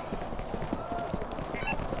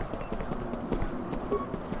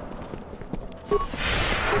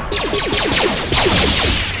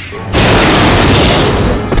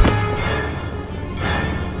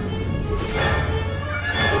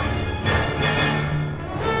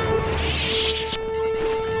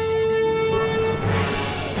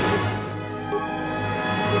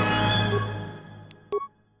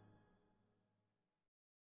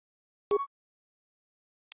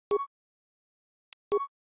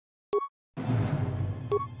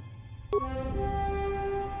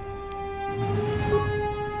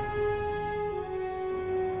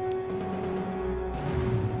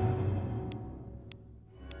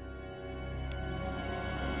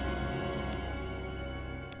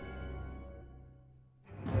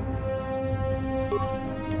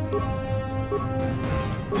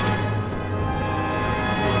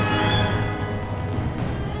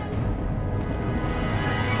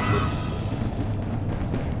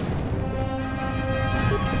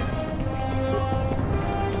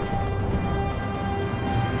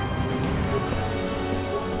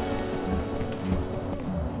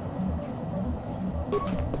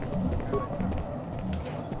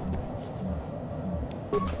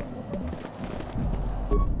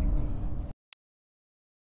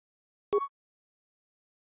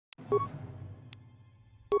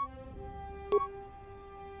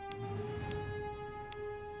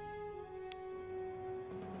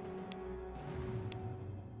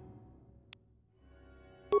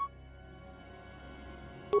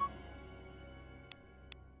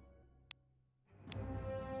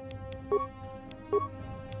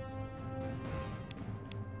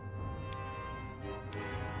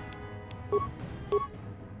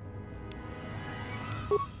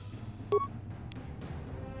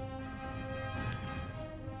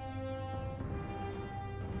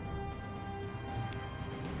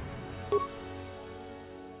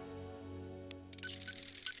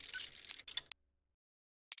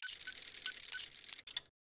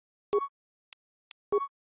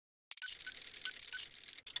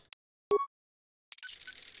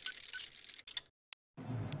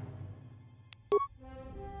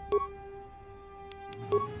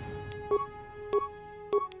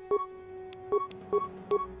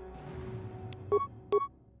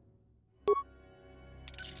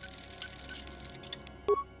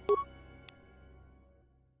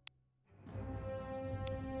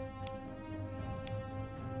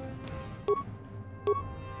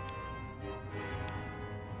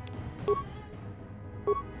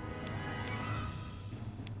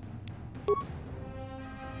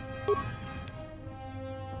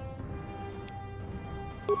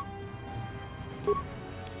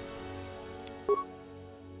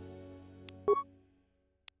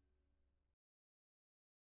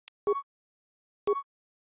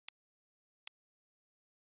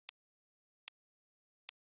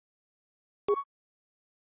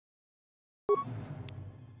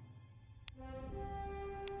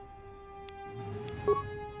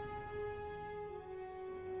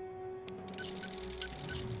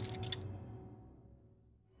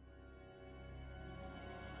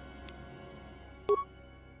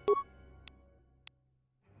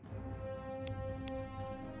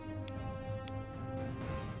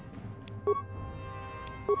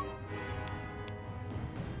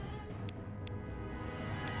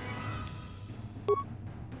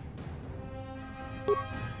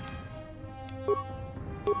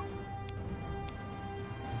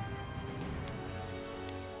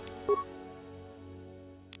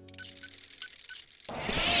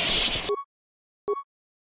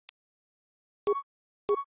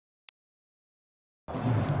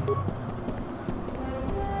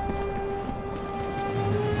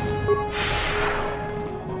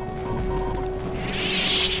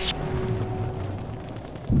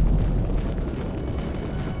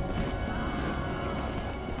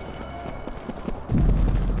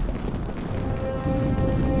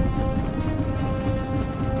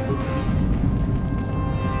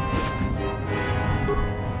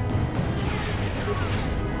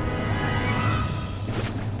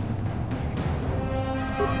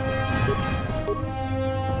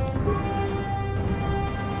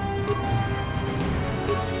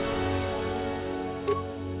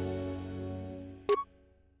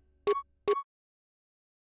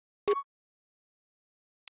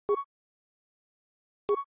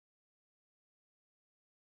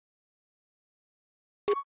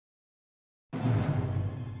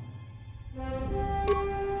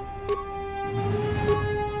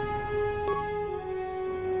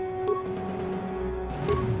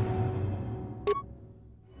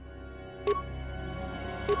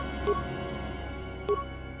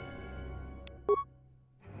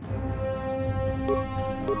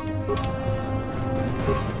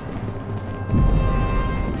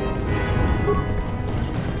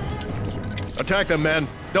 Attack them, men.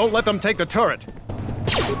 Don't let them take the turret.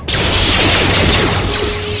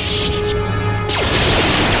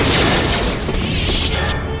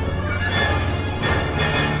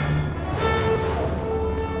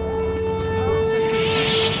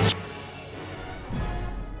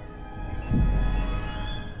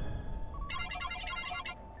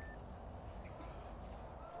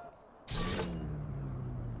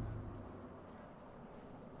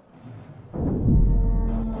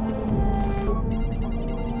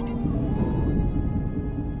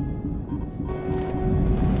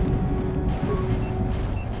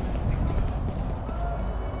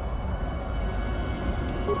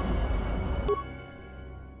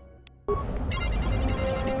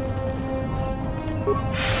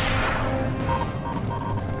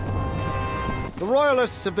 The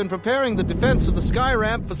Royalists have been preparing the defense of the sky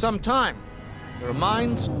ramp for some time. There are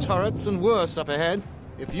mines, turrets, and worse up ahead.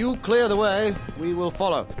 If you clear the way, we will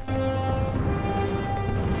follow. The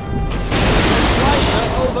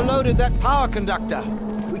slicer overloaded that power conductor.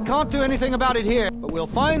 We can't do anything about it here, but we'll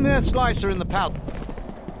find their slicer in the palace.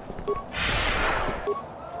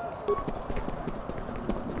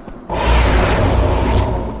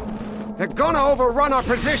 They're gonna overrun our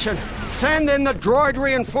position. Send in the droid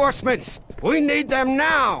reinforcements. We need them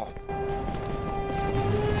now.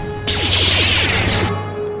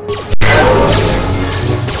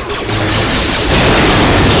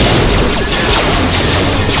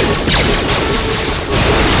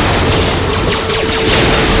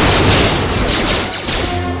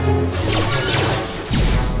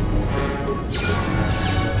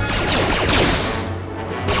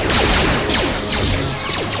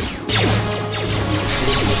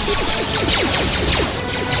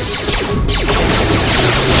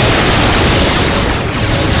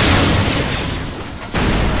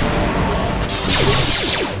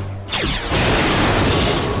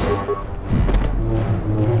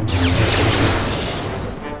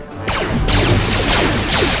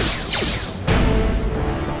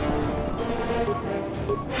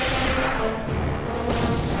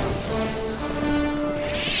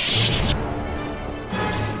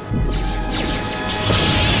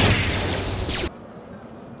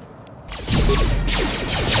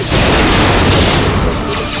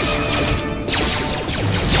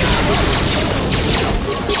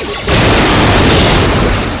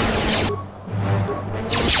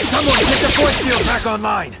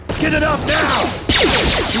 Online. Get it up now!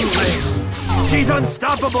 Too late. She's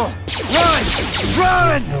unstoppable! Run!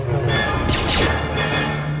 Run!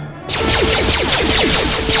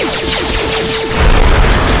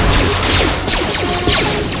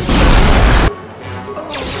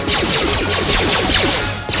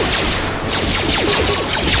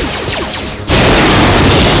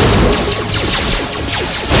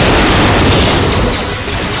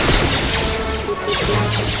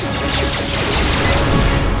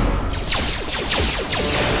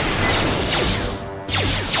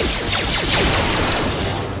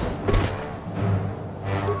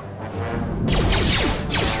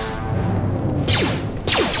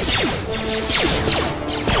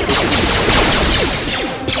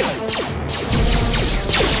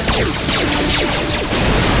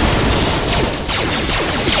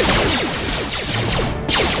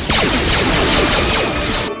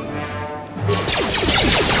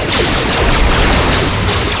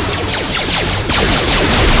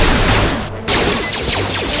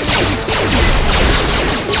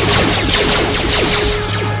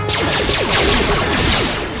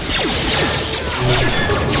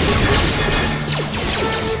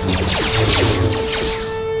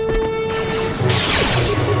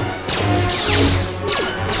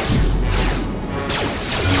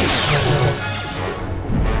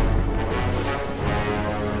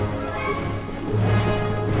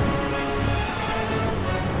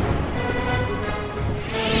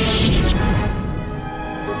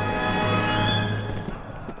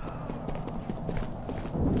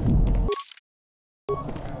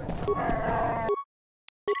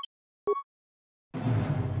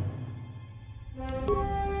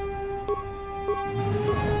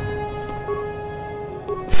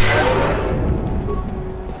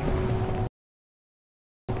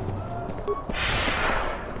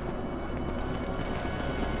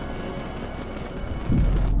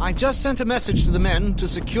 I just sent a message to the men to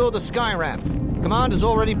secure the sky ramp. Command has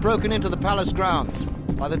already broken into the palace grounds.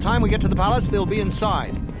 By the time we get to the palace, they'll be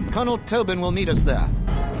inside. Colonel Tobin will meet us there.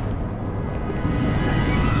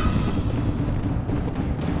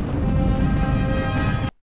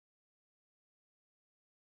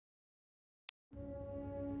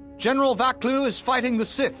 General Vaklu is fighting the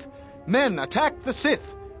Sith. Men, attack the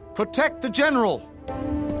Sith. Protect the General.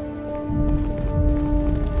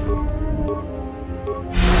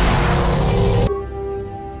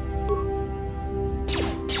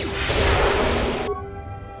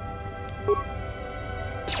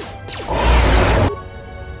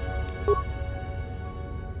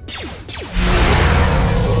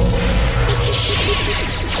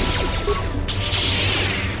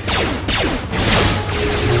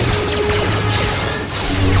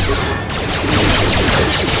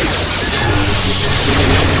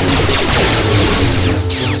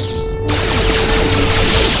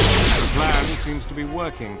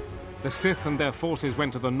 working. The Sith and their forces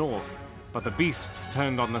went to the north, but the beasts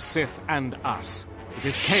turned on the Sith and us. It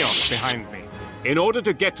is chaos behind me. In order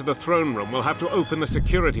to get to the throne room, we'll have to open the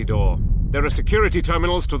security door. There are security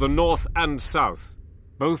terminals to the north and south.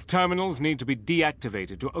 Both terminals need to be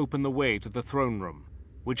deactivated to open the way to the throne room,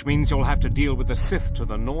 which means you'll have to deal with the Sith to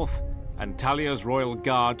the north and Talia's Royal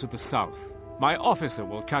Guard to the south. My officer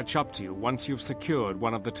will catch up to you once you've secured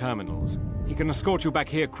one of the terminals. He can escort you back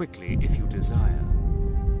here quickly if you desire.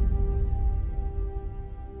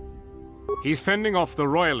 He's fending off the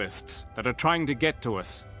Royalists that are trying to get to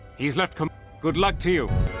us. He's left Good luck to you.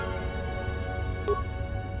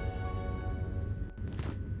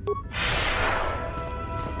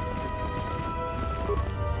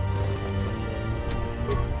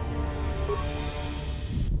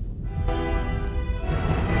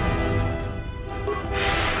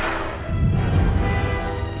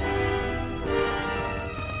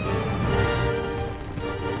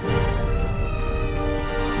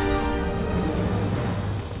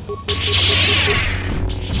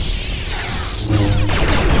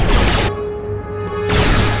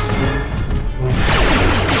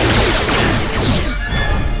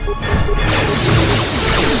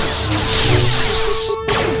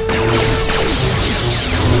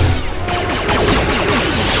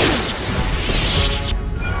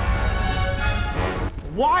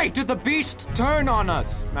 Why did the beast turn on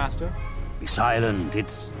us, Master? Be silent.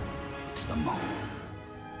 It's the Mon.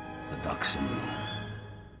 The Dxun.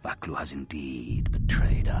 Vaklu has indeed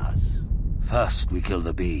betrayed us. First we kill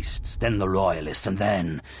the beasts, then the Royalists, and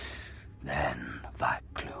then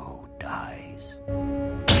Vaklu dies.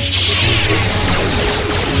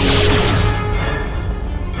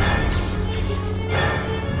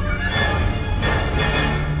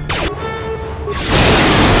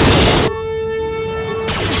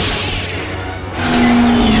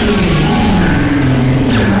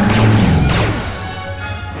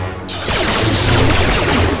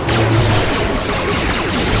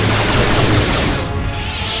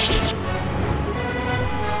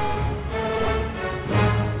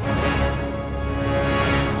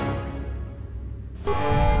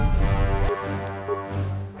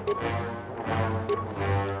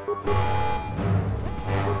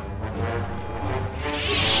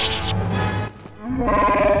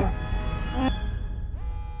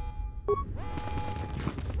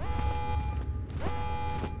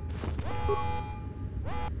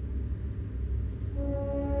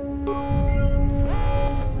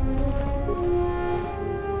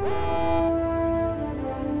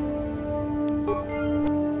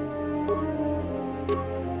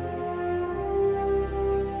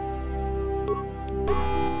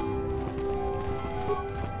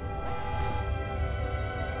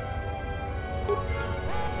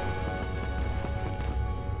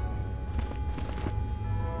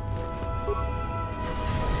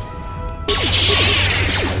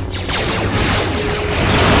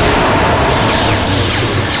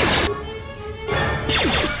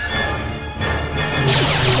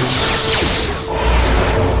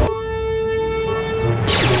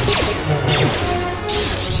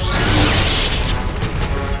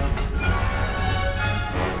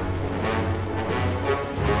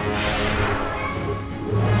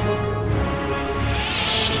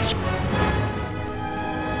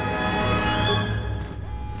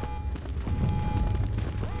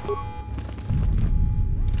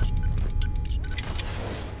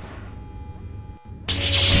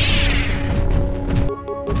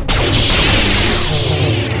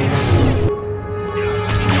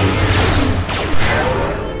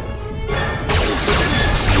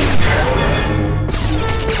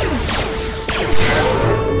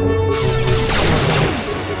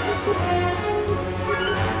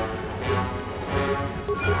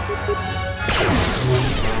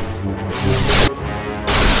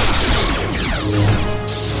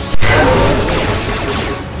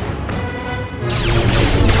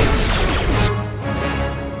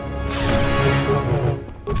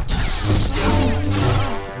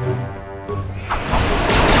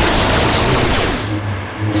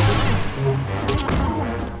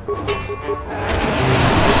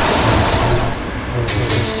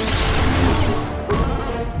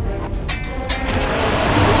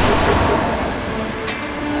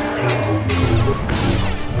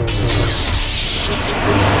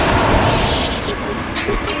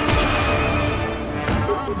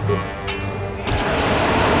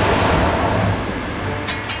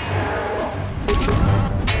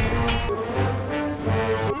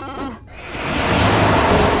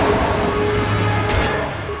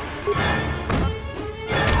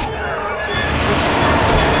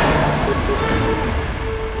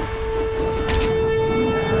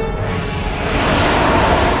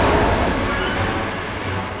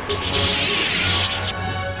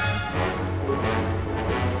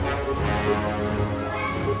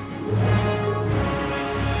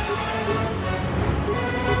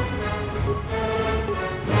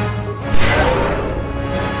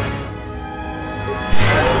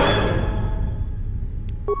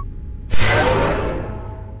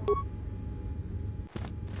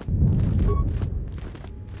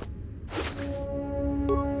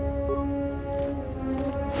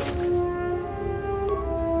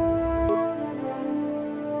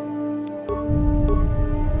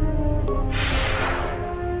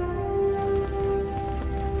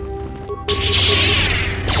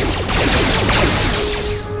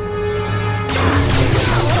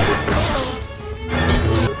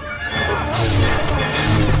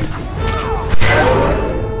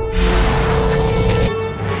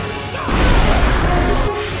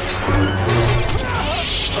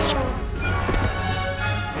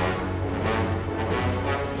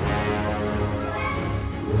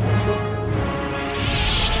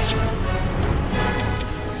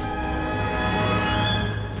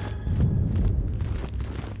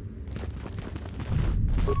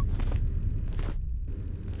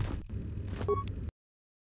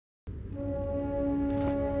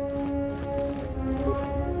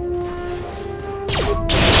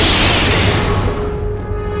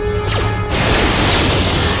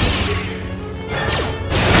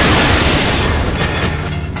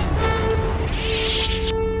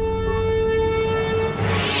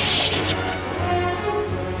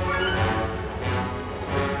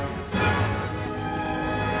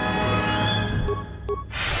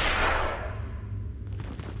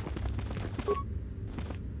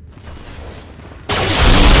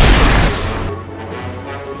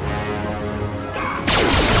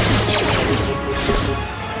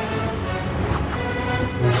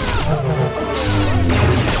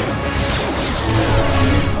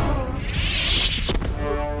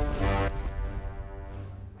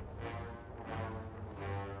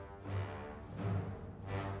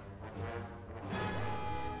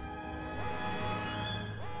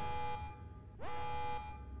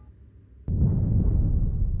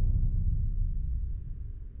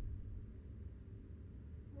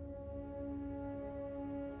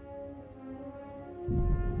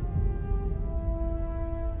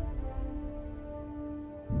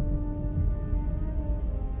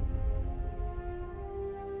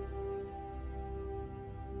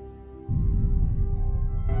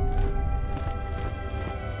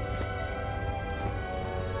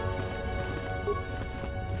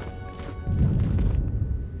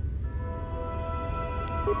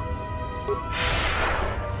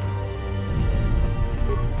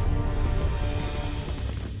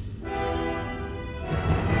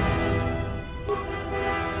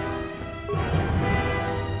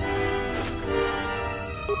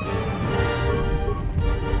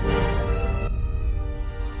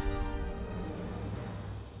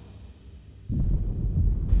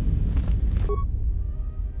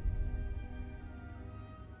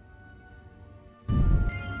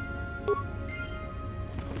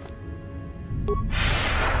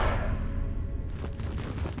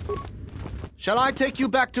 Shall I take you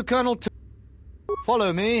back to Colonel T?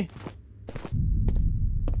 Follow me.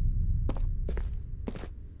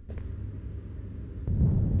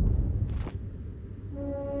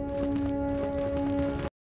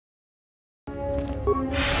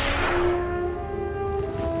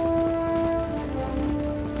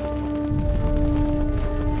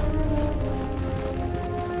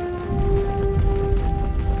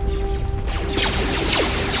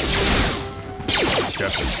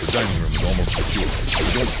 Captain, the dining room is almost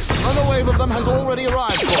secure. Another wave of them has already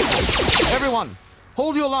arrived, Corporal. Everyone,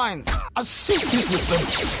 hold your lines. A Sith is with them.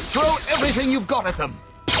 Throw everything you've got at them.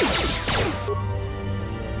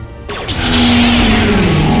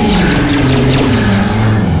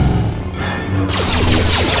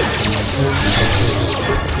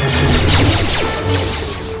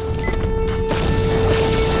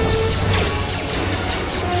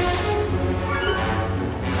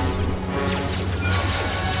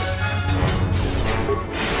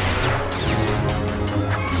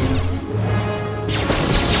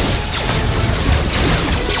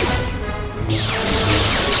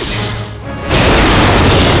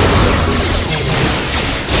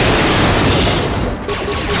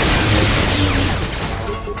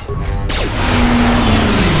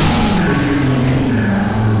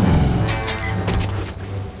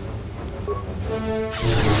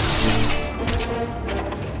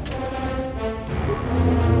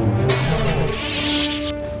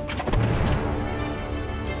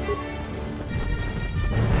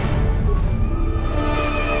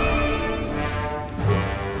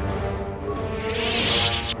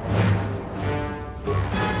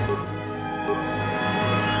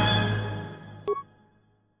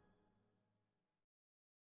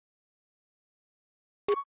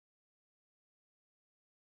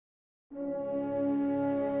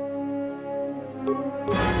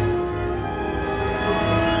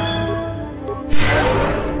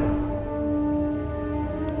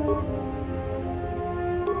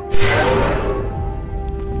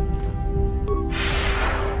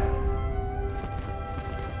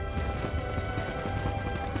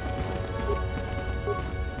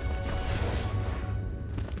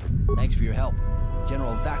 Thanks for your help.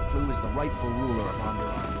 General Vaklu is the rightful ruler of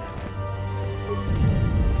Onderon.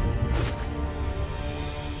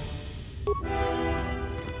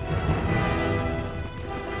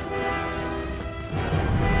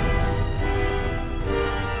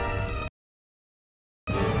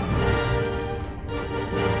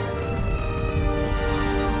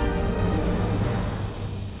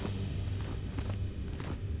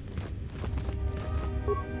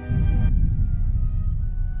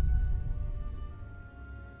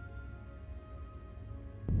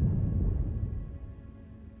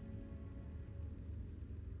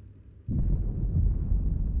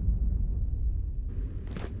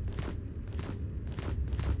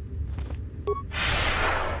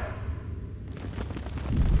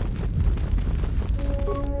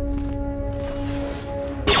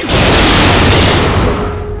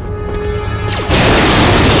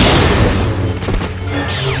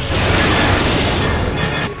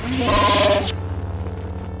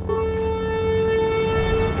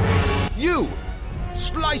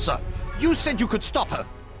 You said you could stop her.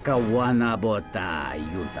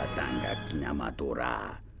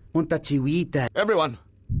 Everyone,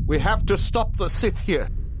 we have to stop the Sith here.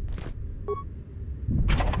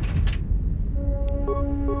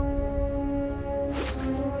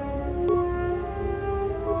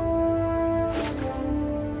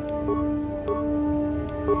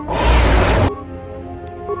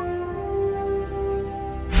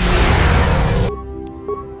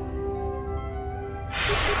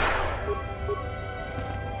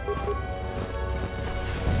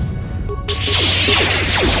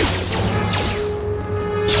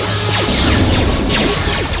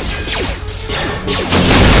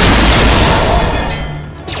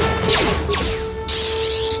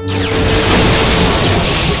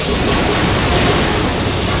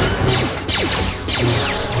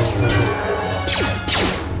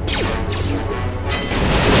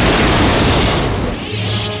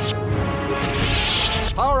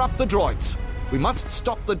 Stop the droids! We must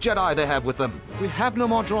stop the Jedi they have with them. We have no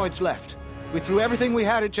more droids left. We threw everything we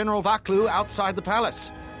had at General Vaklu outside the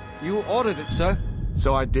palace. You ordered it, sir.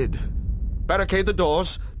 So I did. Barricade the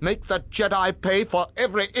doors. Make that Jedi pay for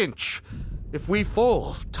every inch. If we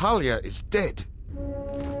fall, Talia is dead.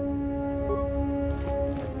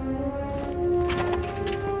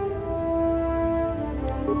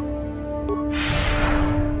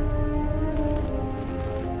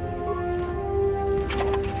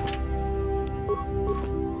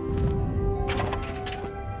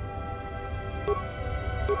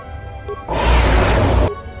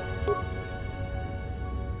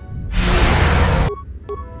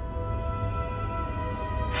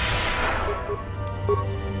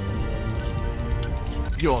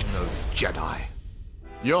 You're no Jedi.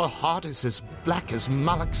 Your heart is as black as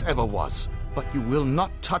Malak's ever was. But you will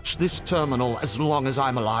not touch this terminal as long as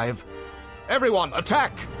I'm alive. Everyone,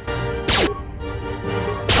 attack!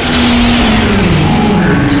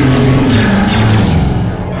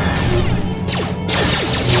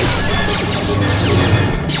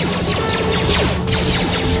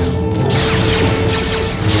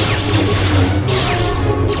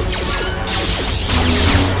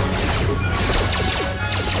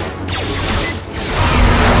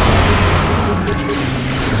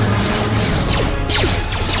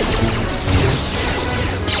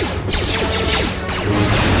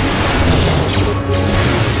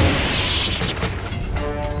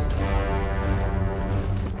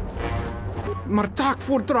 Maar taak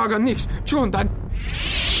voordragen niks. John, dan...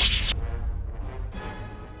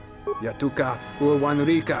 Yatuka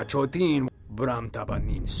Uwanrika Chotin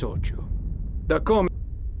Bramtabanin Sochu. Da kom.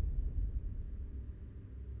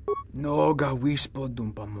 Noga wispo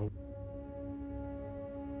dumpamu.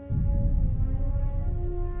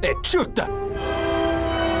 E chuta!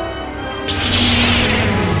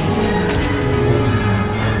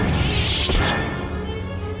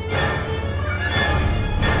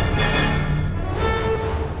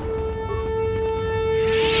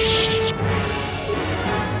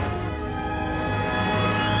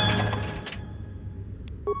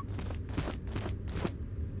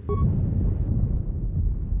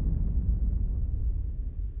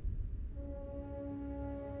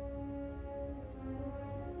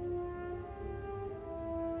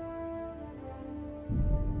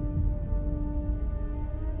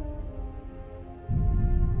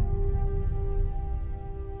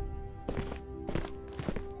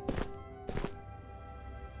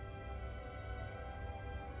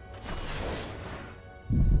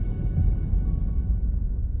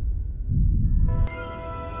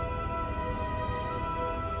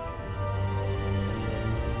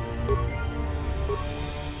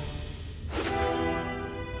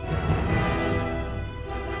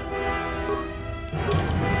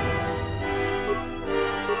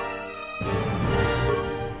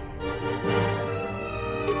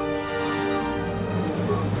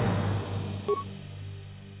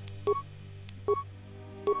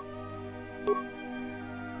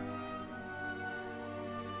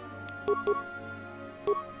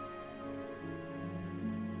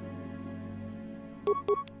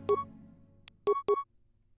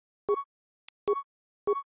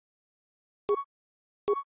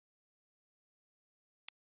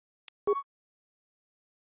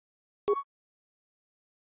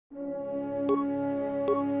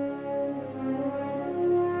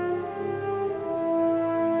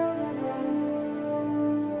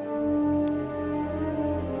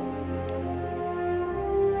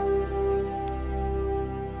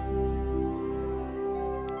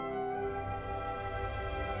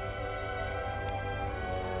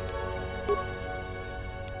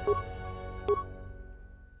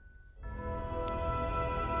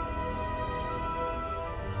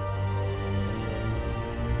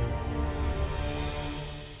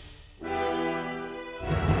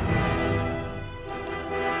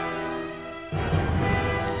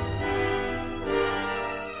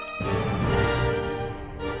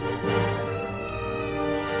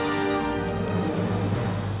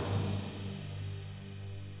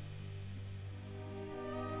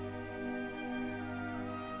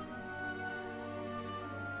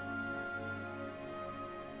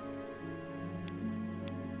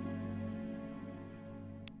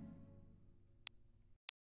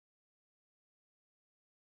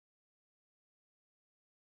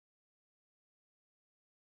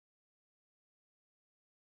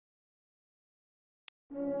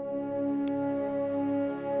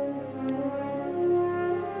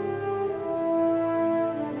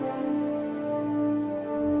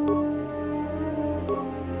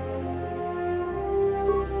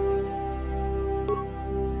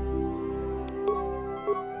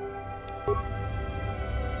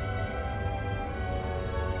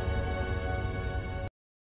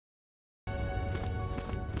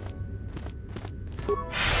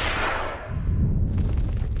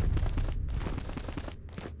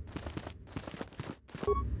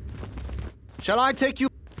 Shall I take you?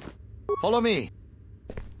 Follow me.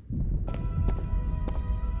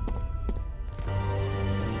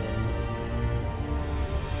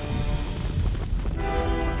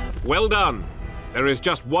 Well done. There is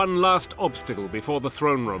just one last obstacle before the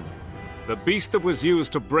throne room. The beast that was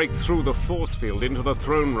used to break through the force field into the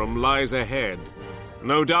throne room lies ahead.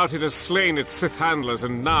 No doubt it has slain its Sith handlers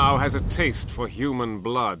and now has a taste for human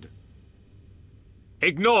blood.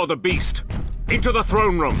 Ignore the beast. Into the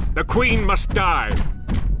throne room. The Queen must die.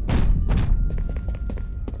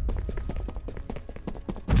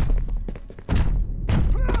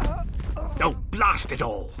 Oh, blast it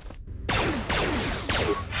all!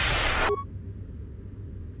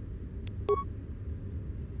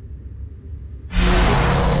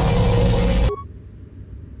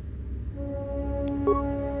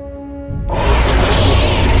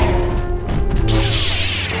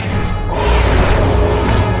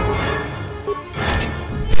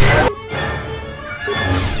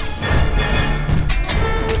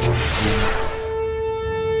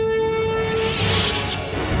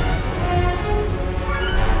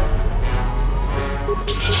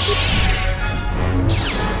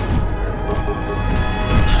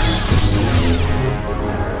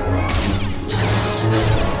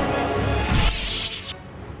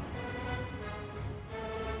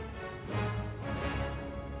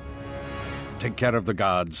 Take care of the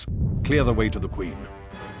guards. Clear the way to the Queen.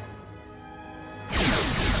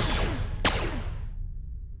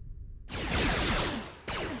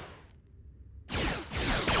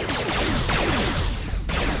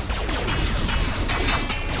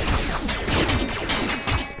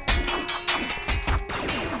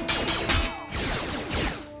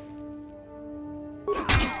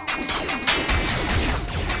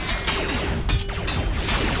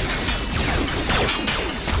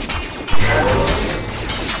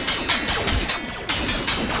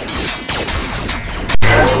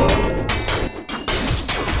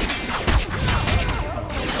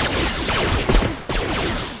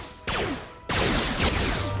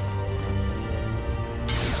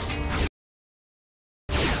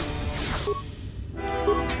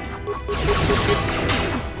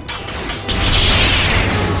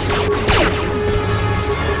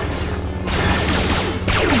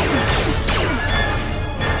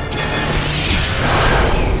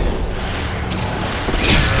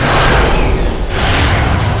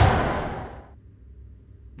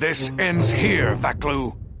 This ends here,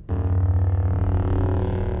 Vaklu.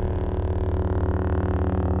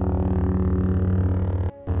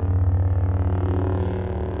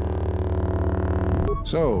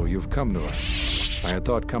 So, you've come to us. I had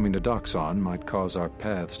thought coming to Dxun might cause our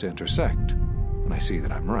paths to intersect, and I see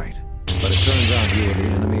that I'm right. But it turns out you were the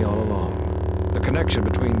enemy all along. The connection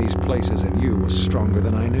between these places and you was stronger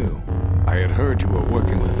than I knew. I had heard you were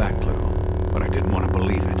working with Vaklu, but I didn't want to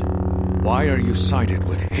believe it. Why are you sided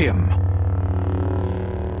with him?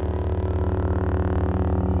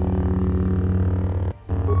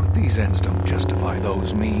 But these ends don't justify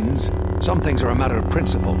those means. Some things are a matter of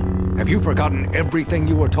principle. Have you forgotten everything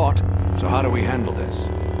you were taught? So how do we handle this?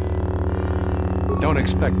 Don't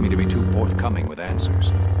expect me to be too forthcoming with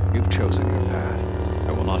answers. You've chosen your path.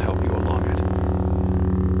 I will not help you along it.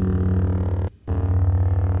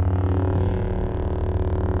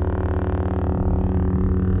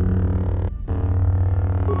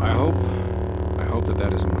 I hope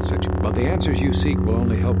that isn't what set you. But the answers you seek will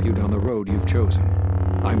only help you down the road you've chosen.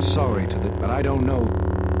 I'm sorry but I don't know.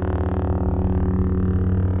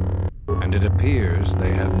 And it appears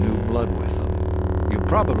they have new blood with them. You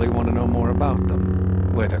probably want to know more about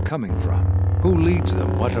them, where they're coming from, who leads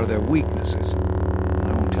them, what are their weaknesses.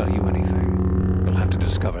 I won't tell you anything. You'll have to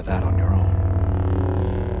discover that on your own.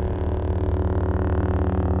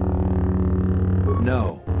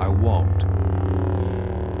 No, I won't.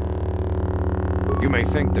 You may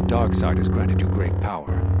think the dark side has granted you great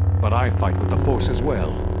power, but I fight with the Force as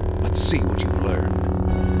well. Let's see what you've learned.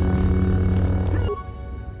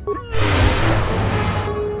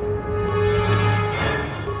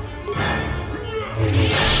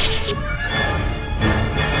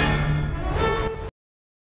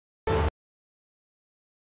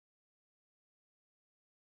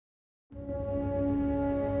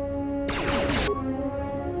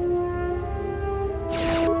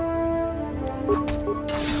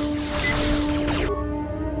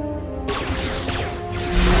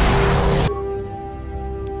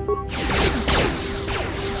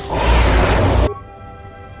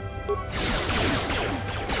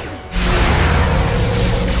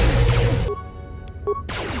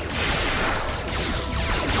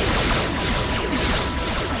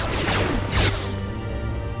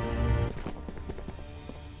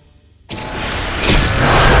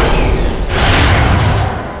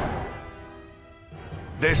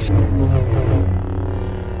 This...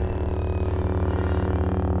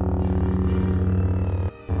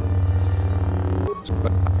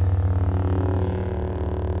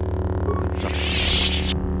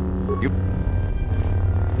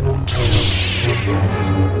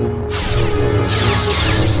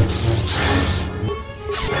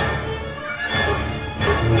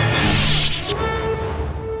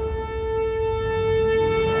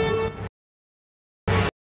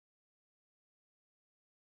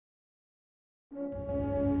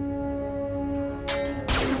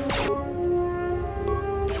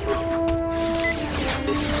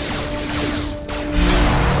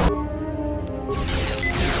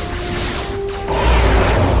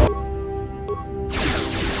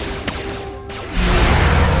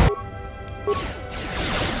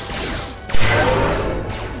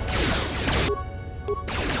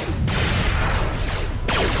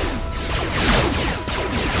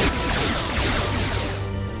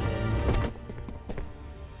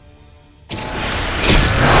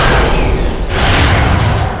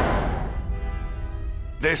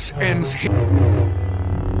 This ends here.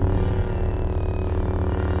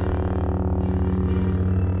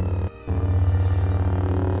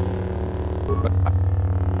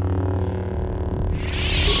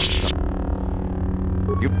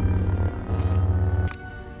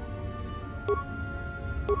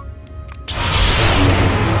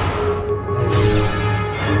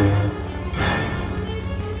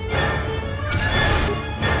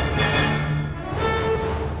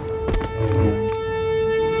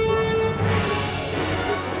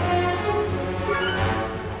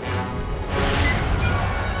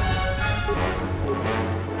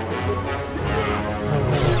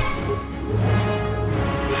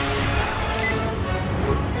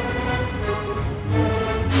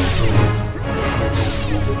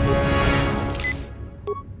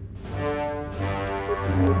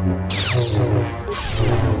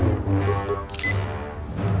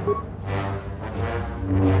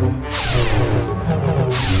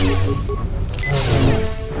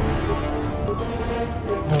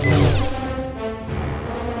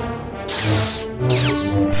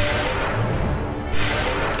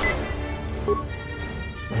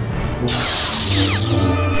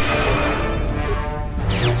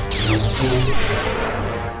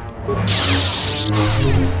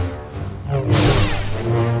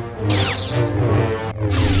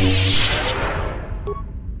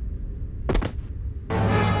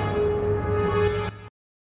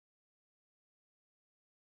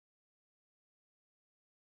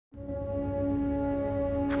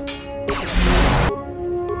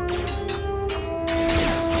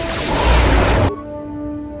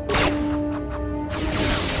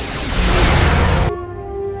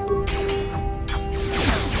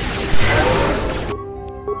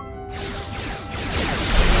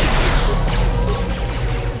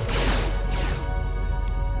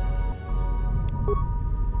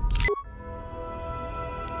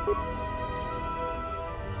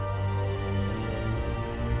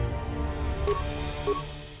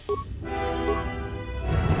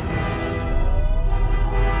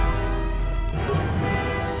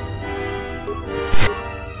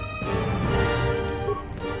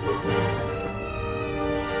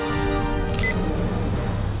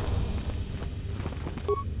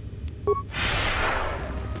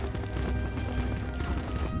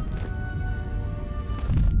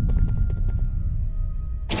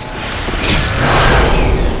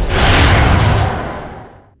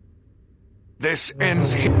 This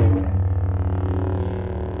ends here.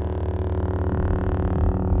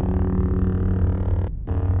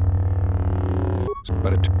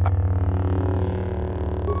 But it...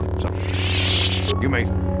 You may...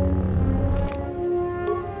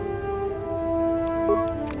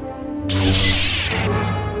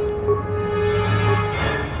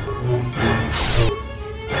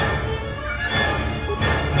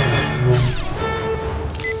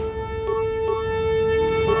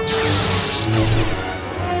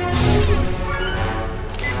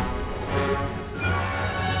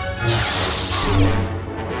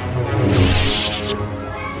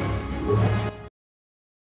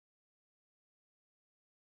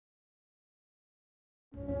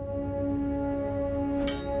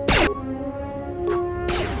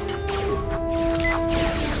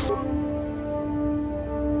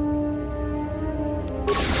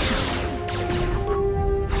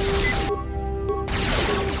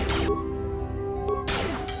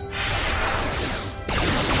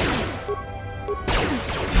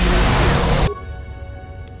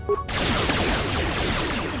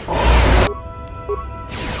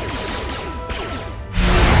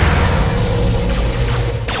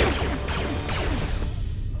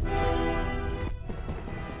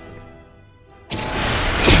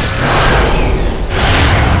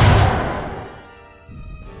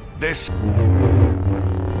 This...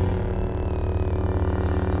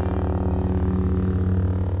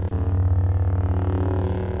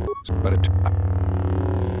 But it...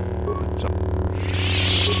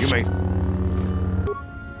 You may...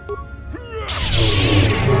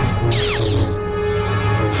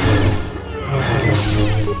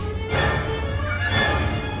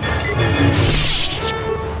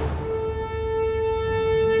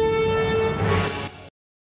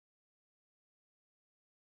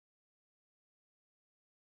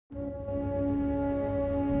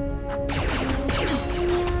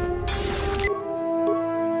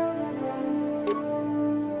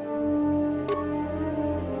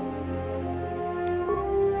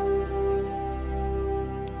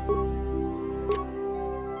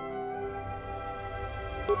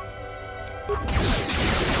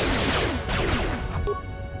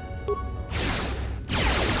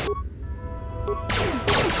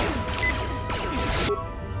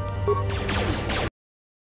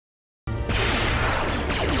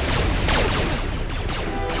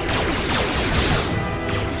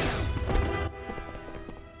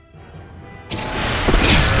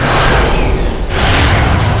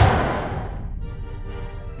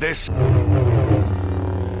 This...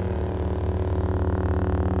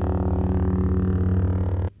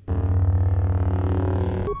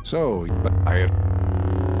 So,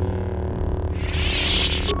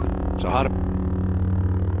 So how do...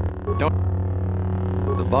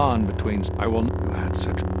 Don't... The bond between... I will... You had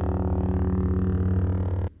such...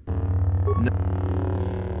 No.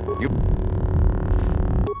 You...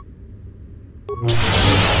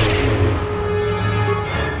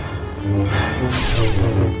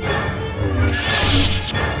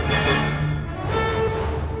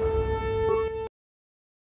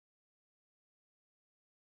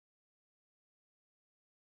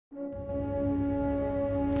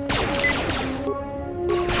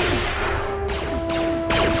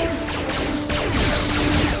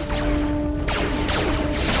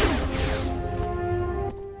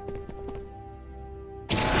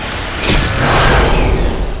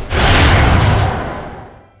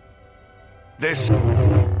 This...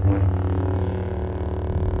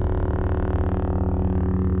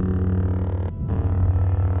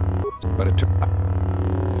 But it took...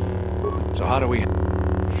 So how do we...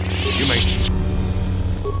 You may...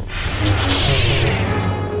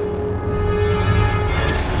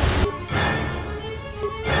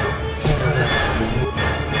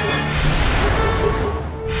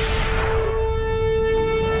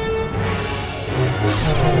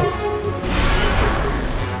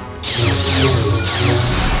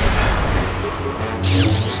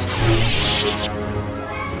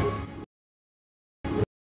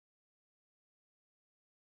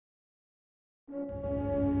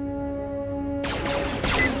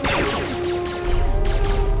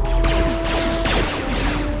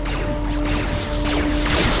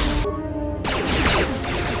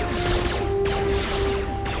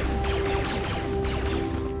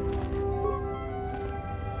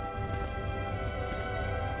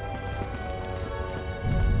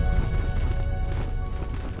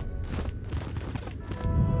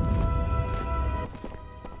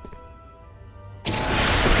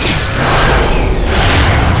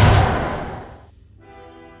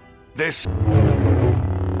 This...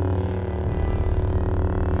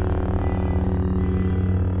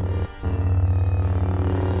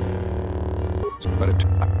 But it...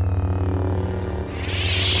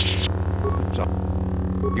 So...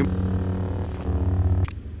 You...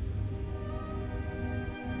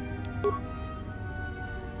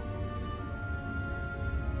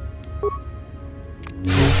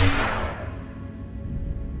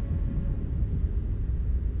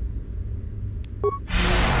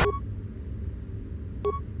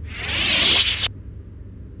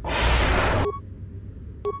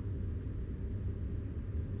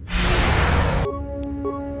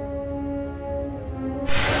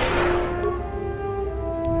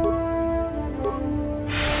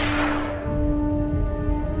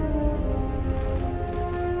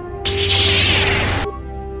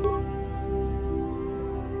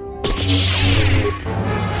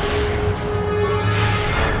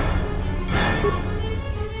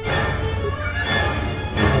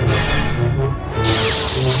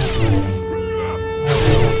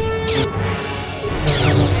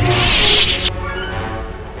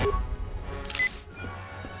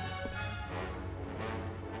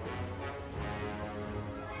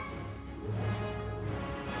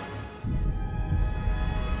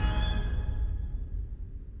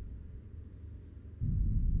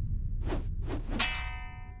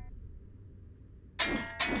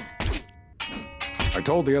 I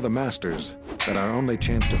told the other masters that our only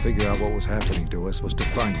chance to figure out what was happening to us was to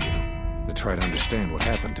find you, to try to understand what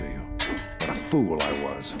happened to you. What a fool I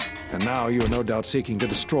was. And now you are no doubt seeking to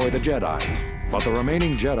destroy the Jedi. But the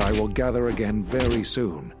remaining Jedi will gather again very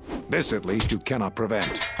soon. This, at least, you cannot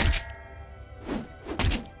prevent.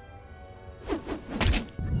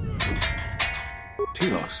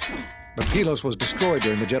 Telos. But Telos was destroyed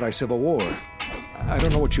during the Jedi Civil War. I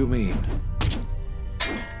don't know what you mean.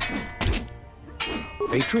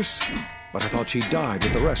 Atris? But I thought she died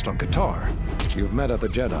with the rest on KOTOR. You've met other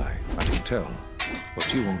Jedi, I can tell.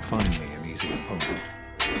 But you won't find me an easy opponent.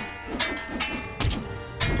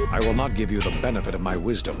 I will not give you the benefit of my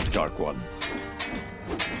wisdom, Dark One.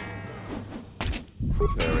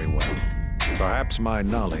 Very well. Perhaps my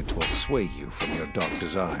knowledge will sway you from your dark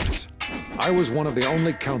designs. I was one of the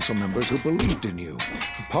only council members who believed in you.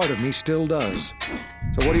 Part of me still does.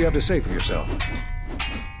 So what do you have to say for yourself?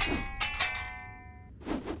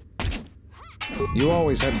 You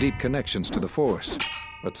always have deep connections to the Force,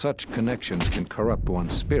 but such connections can corrupt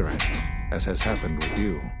one's spirit, as has happened with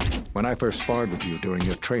you. When I first sparred with you during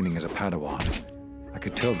your training as a Padawan, I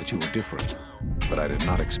could tell that you were different, but I did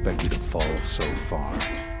not expect you to fall so far.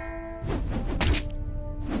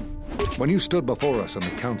 When you stood before us in the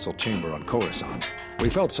council chamber on Coruscant, we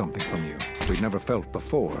felt something from you we'd never felt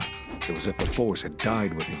before. It was as if the Force had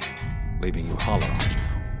died within you, leaving you hollow.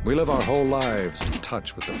 We live our whole lives in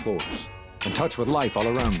touch with the Force, in touch with life all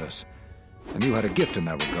around us. And you had a gift in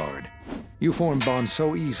that regard. You formed bonds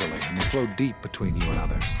so easily, and they flowed deep between you and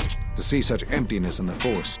others. To see such emptiness in the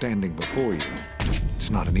Force standing before you, it's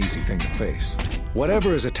not an easy thing to face.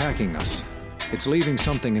 Whatever is attacking us, it's leaving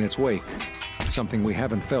something in its wake. Something we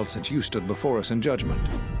haven't felt since you stood before us in judgment.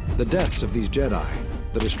 The deaths of these Jedi,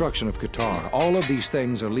 the destruction of KOTOR, all of these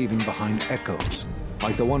things are leaving behind echoes,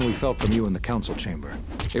 like the one we felt from you in the council chamber.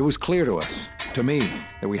 It was clear to us, to me,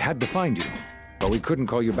 that we had to find you, but we couldn't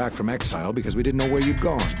call you back from exile because we didn't know where you'd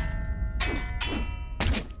gone.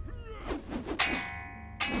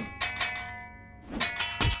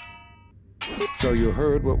 So you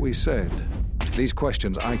heard what we said. These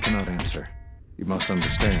questions I cannot answer. You must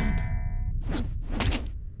understand.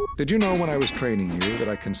 Did you know when I was training you that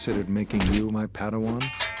I considered making you my Padawan?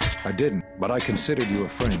 I didn't, but I considered you a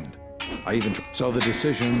friend. I even... So the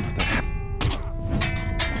decision that...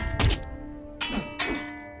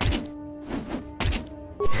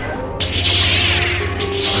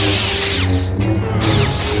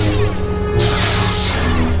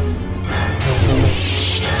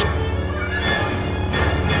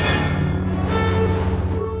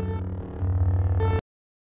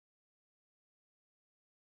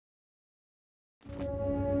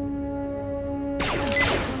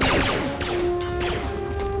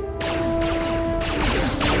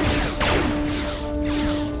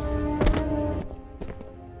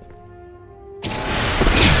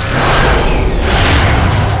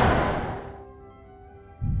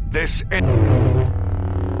 This But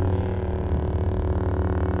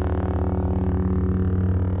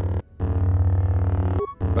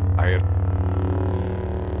I had...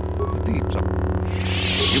 But these are...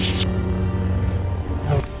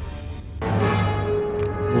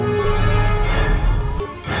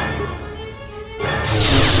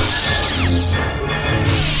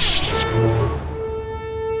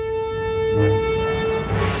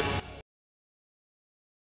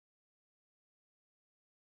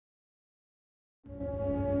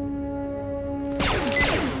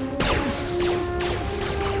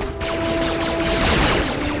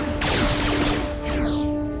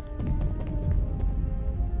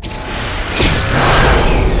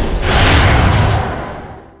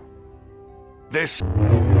 This...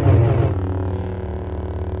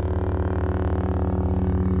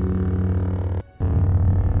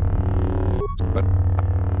 But...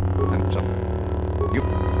 And so... You...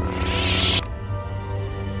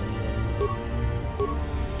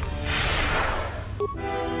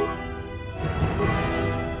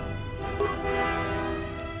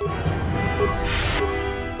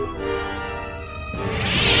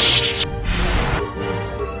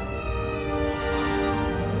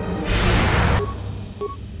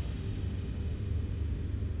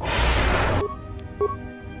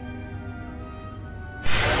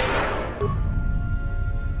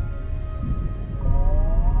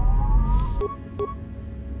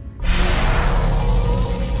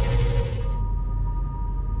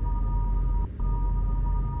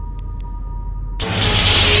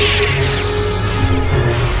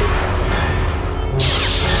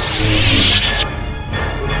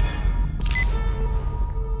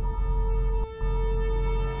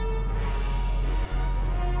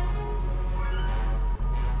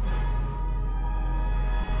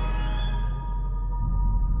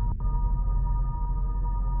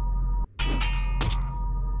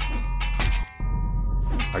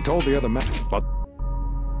 I told the other men, but...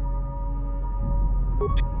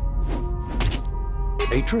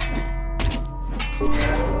 Atris?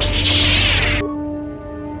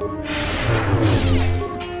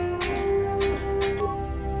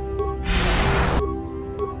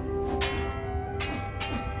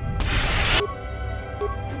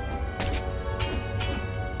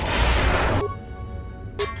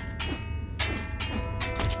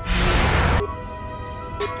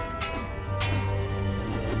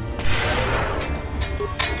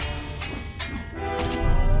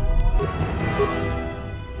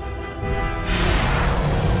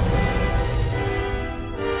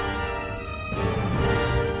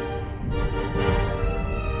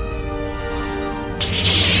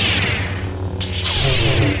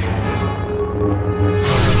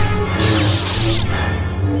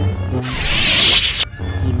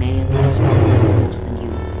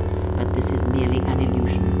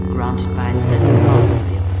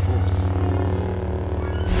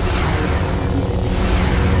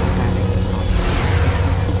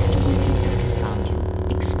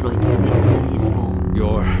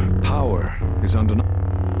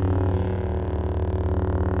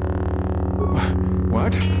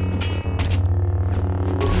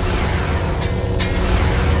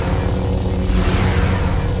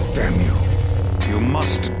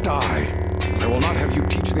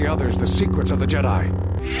 Secrets of the Jedi.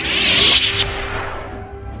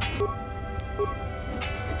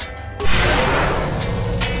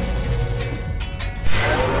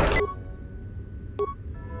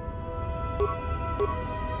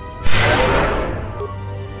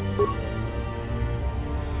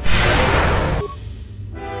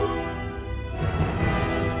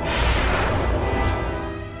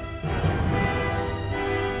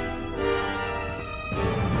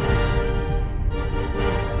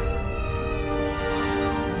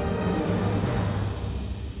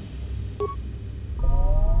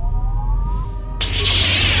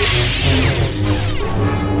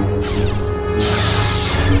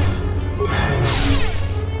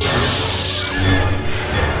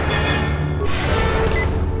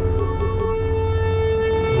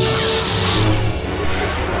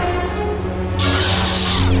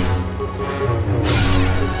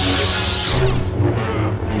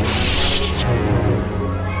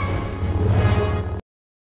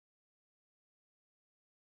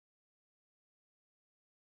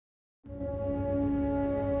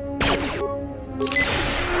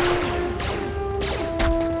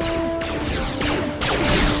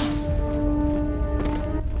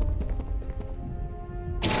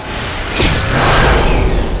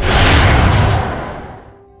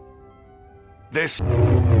 This...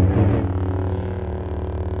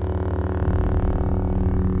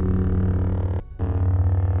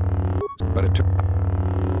 But it took...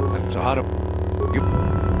 So how do...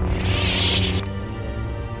 You...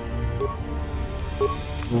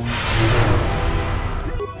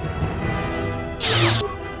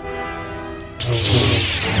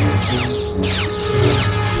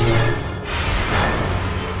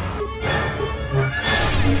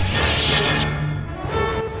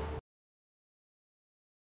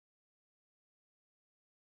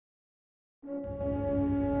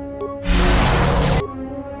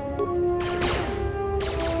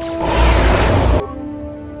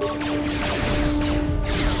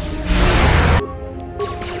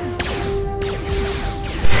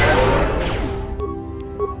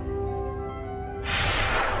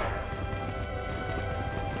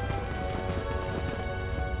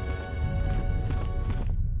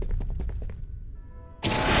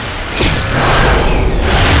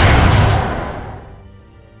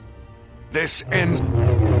 This ends...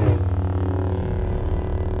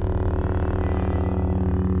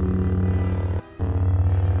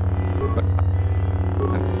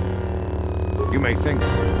 You may think...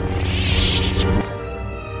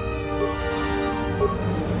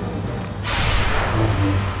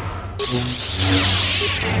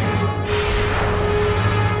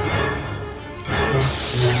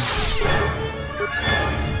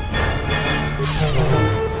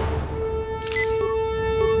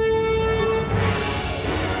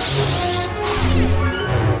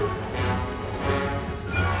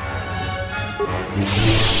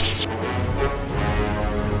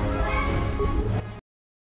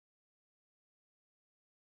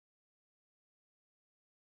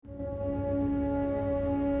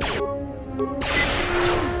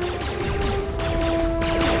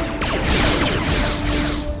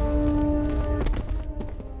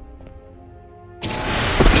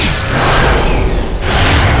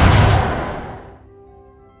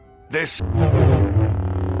 This...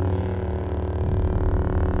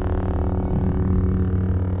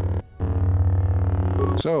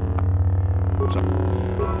 So...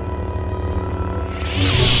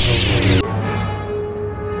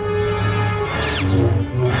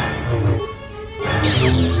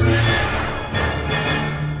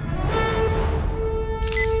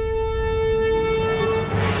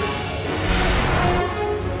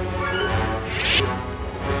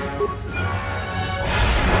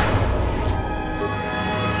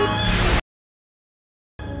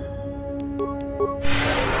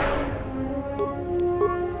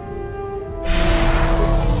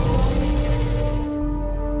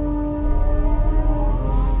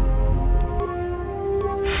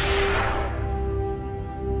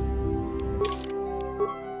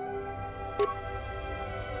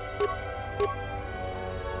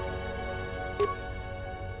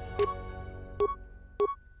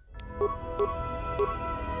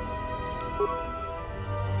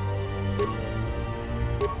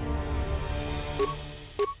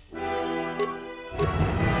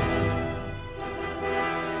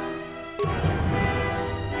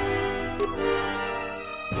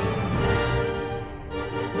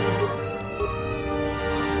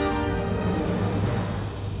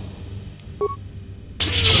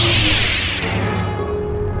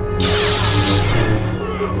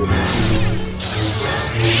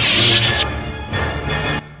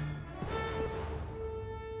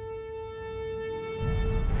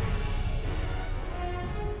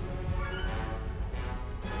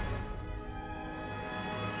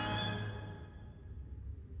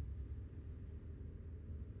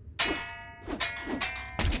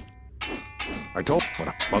 I told what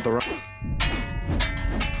about the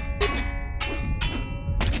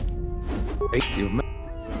hey, you've met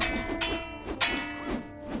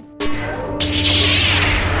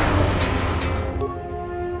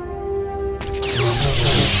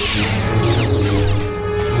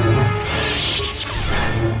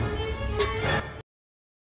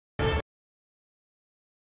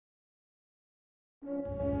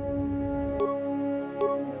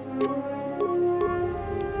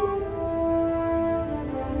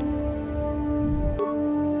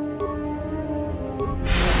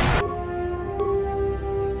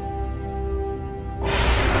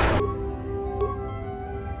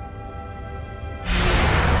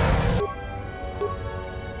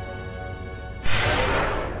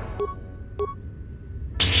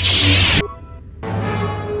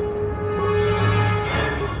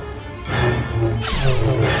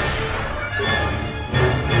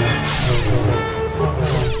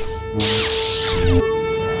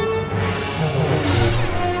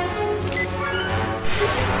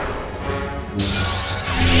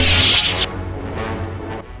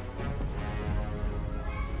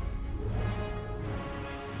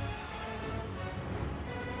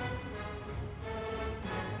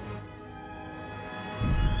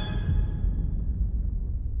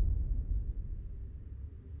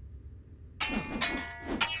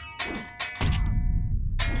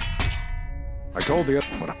I told you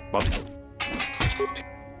what about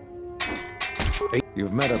hey,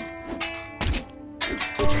 you've met a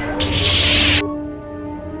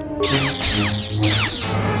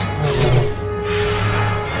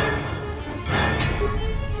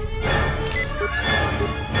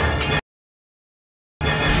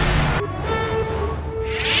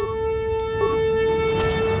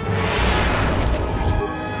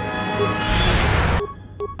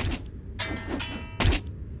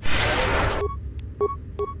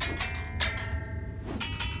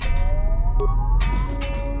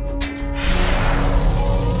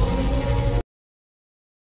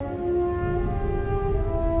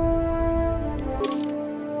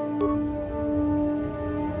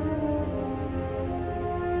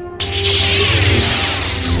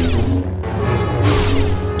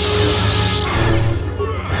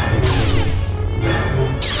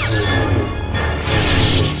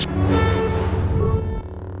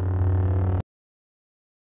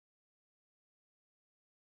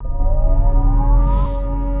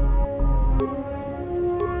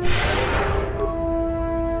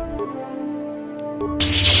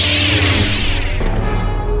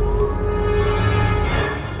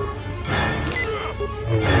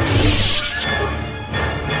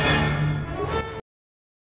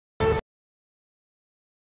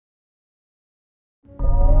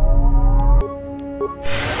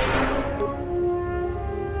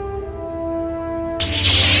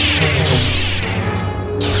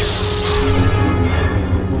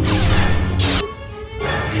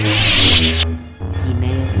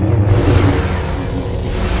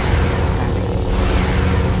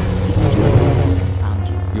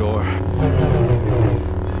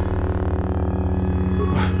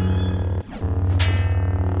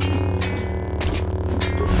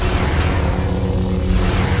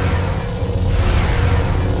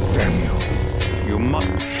You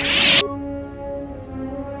must...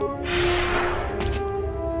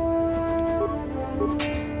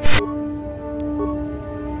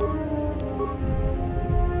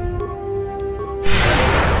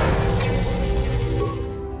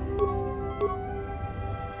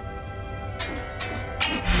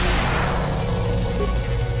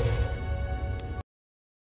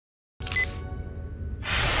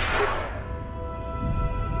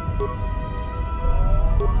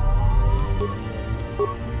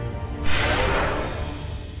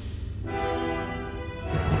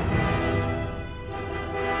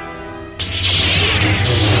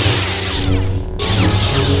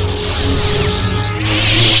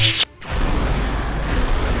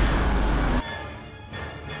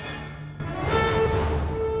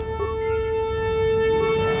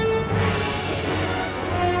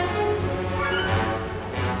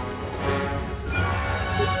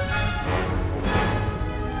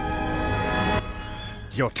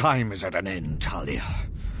 Your time is at an end, Talia.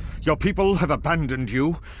 Your people have abandoned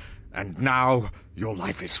you, and now your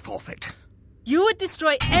life is forfeit. You would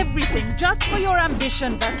destroy everything just for your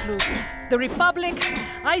ambition, Vaklu. The Republic,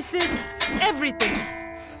 ISIS, everything.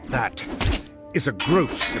 That is a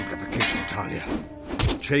gross simplification, Talia.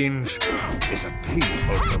 Change is a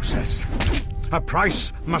painful process. A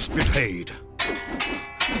price must be paid.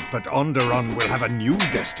 But Onderon will have a new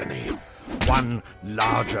destiny. One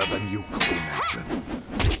larger than you could imagine.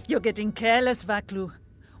 You're getting careless, Vaklu.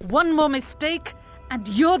 One more mistake, and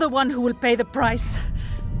you're the one who will pay the price.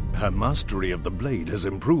 Her mastery of the blade has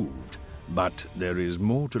improved, but there is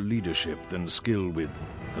more to leadership than skill with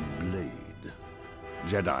the blade.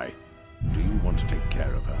 Jedi, do you want to take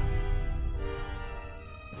care of her?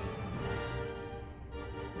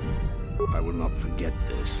 I will not forget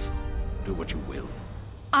this. Do what you will.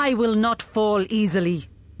 I will not fall easily.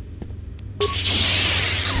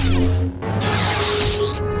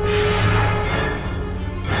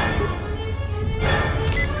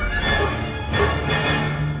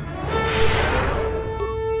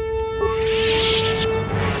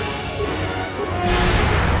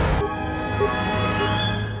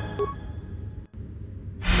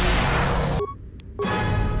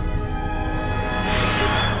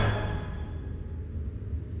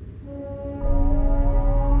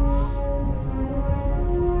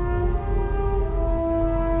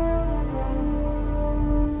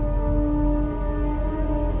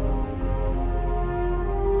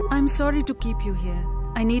 I'm sorry to keep you here.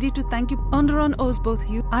 I needed to thank you. Onderon owes both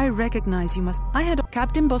you. I recognize you must.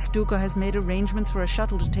 Captain Bostuka has made arrangements for a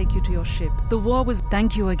shuttle to take you to your ship. The war was.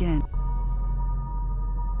 Thank you again.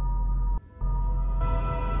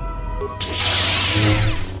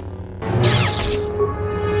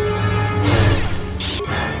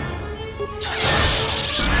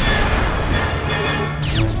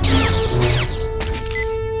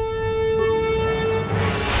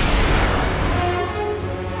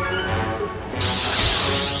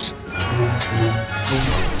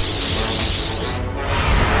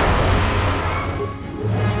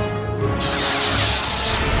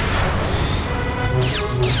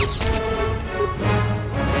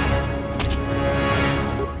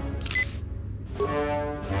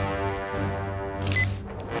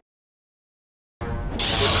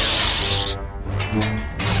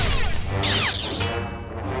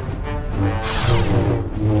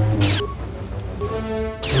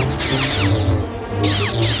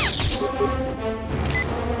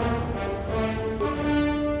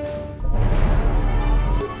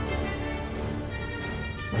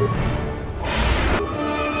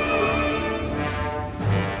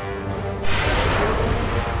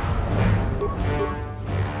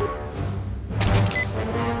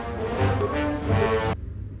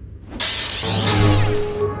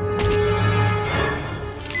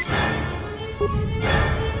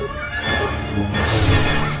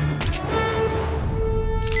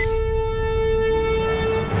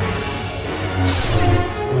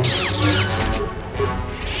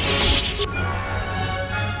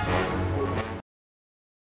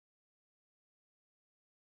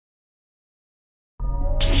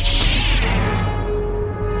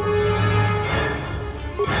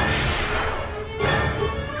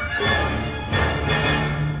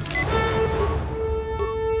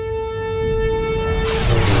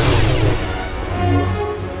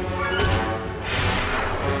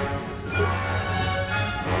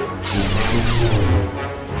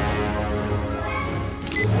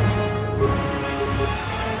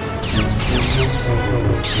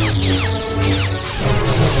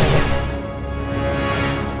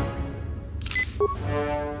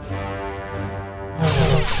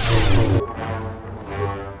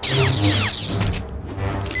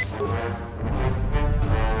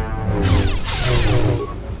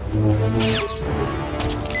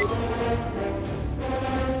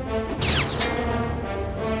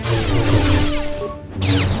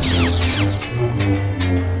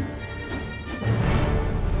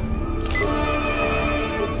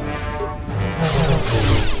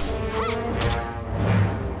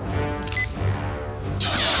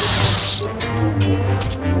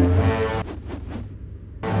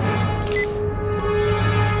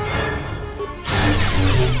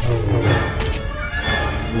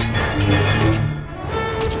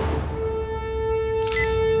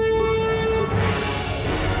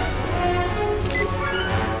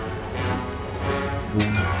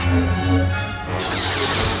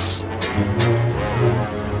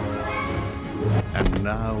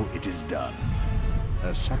 now it is done.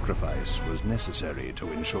 A sacrifice was necessary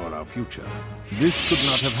to ensure our future. This could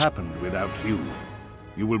not have happened without you.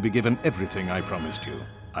 You will be given everything I promised you.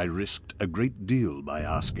 I risked a great deal by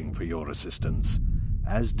asking for your assistance,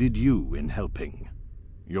 as did you in helping.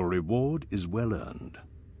 Your reward is well earned.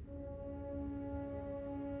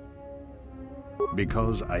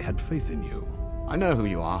 Because I had faith in you. I know who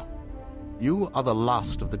you are. You are the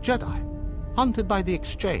last of the Jedi, hunted by the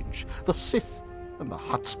Exchange, the Sith, and the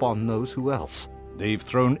Hutt spawn knows who else. They've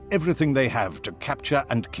thrown everything they have to capture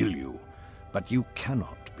and kill you, but you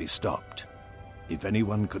cannot be stopped. If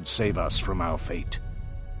anyone could save us from our fate,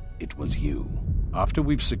 it was you. After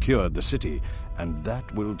we've secured the city, and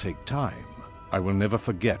that will take time, I will never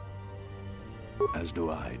forget. As do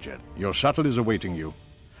I, Jed. Your shuttle is awaiting you.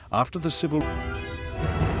 After the civil...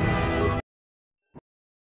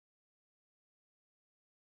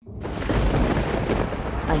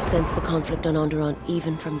 I sense the conflict on Onderon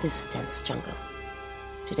even from this dense jungle.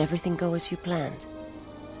 Did everything go as you planned?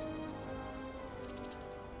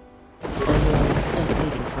 Onderon will stop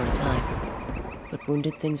bleeding for a time, but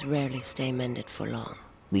wounded things rarely stay mended for long.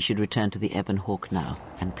 We should return to the Ebon Hawk now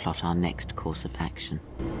and plot our next course of action.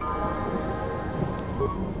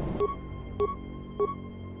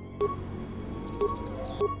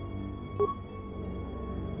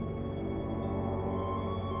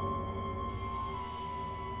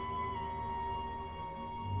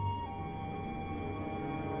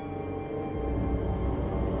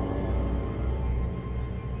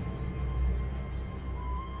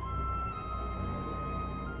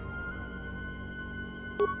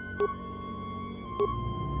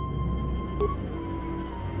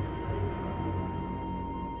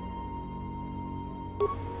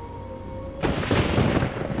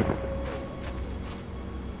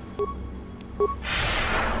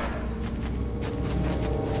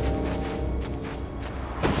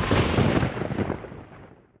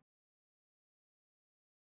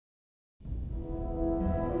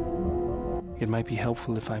 It might be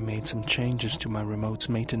helpful if I made some changes to my remote's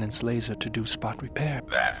maintenance laser to do spot repair.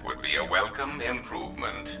 That would be a welcome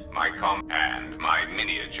improvement. And my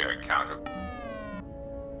miniature counter...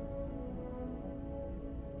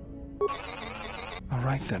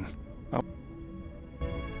 Alright then.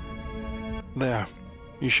 There.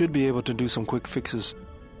 You should be able to do some quick fixes.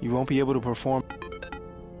 You won't be able to perform...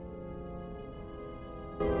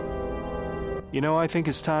 You know, I think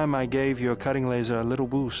it's time I gave your cutting laser a little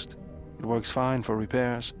boost. It works fine for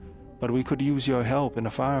repairs, but we could use your help in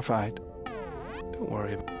a firefight. Don't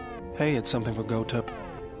worry. Hey, it's something for KOTOR.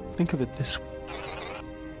 Think of it this way.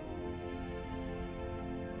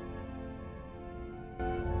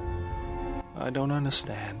 I don't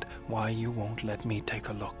understand why you won't let me take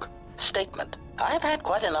a look. Statement. I've had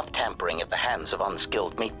quite enough tampering at the hands of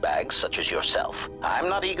unskilled meatbags such as yourself. I'm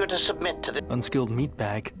not eager to submit to the... Unskilled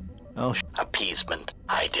meatbag? Oh, appeasement.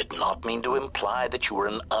 I did not mean to imply that you were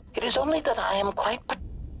an... It is only that I am quite...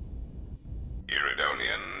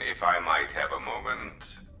 Iridonian, if I might have a moment.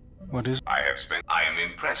 What is... I am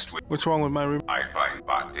impressed with... What's wrong with my... I find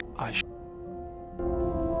body...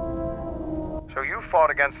 So you fought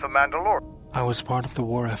against the Mandalorian? I was part of the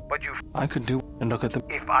war effort. But you... I could do... And look at the...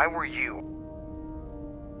 If I were you...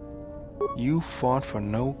 You fought for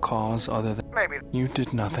no cause other than... Maybe... You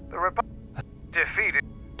did nothing. The Republic... defeated...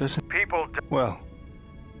 Doesn't... People... Well...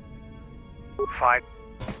 Fight...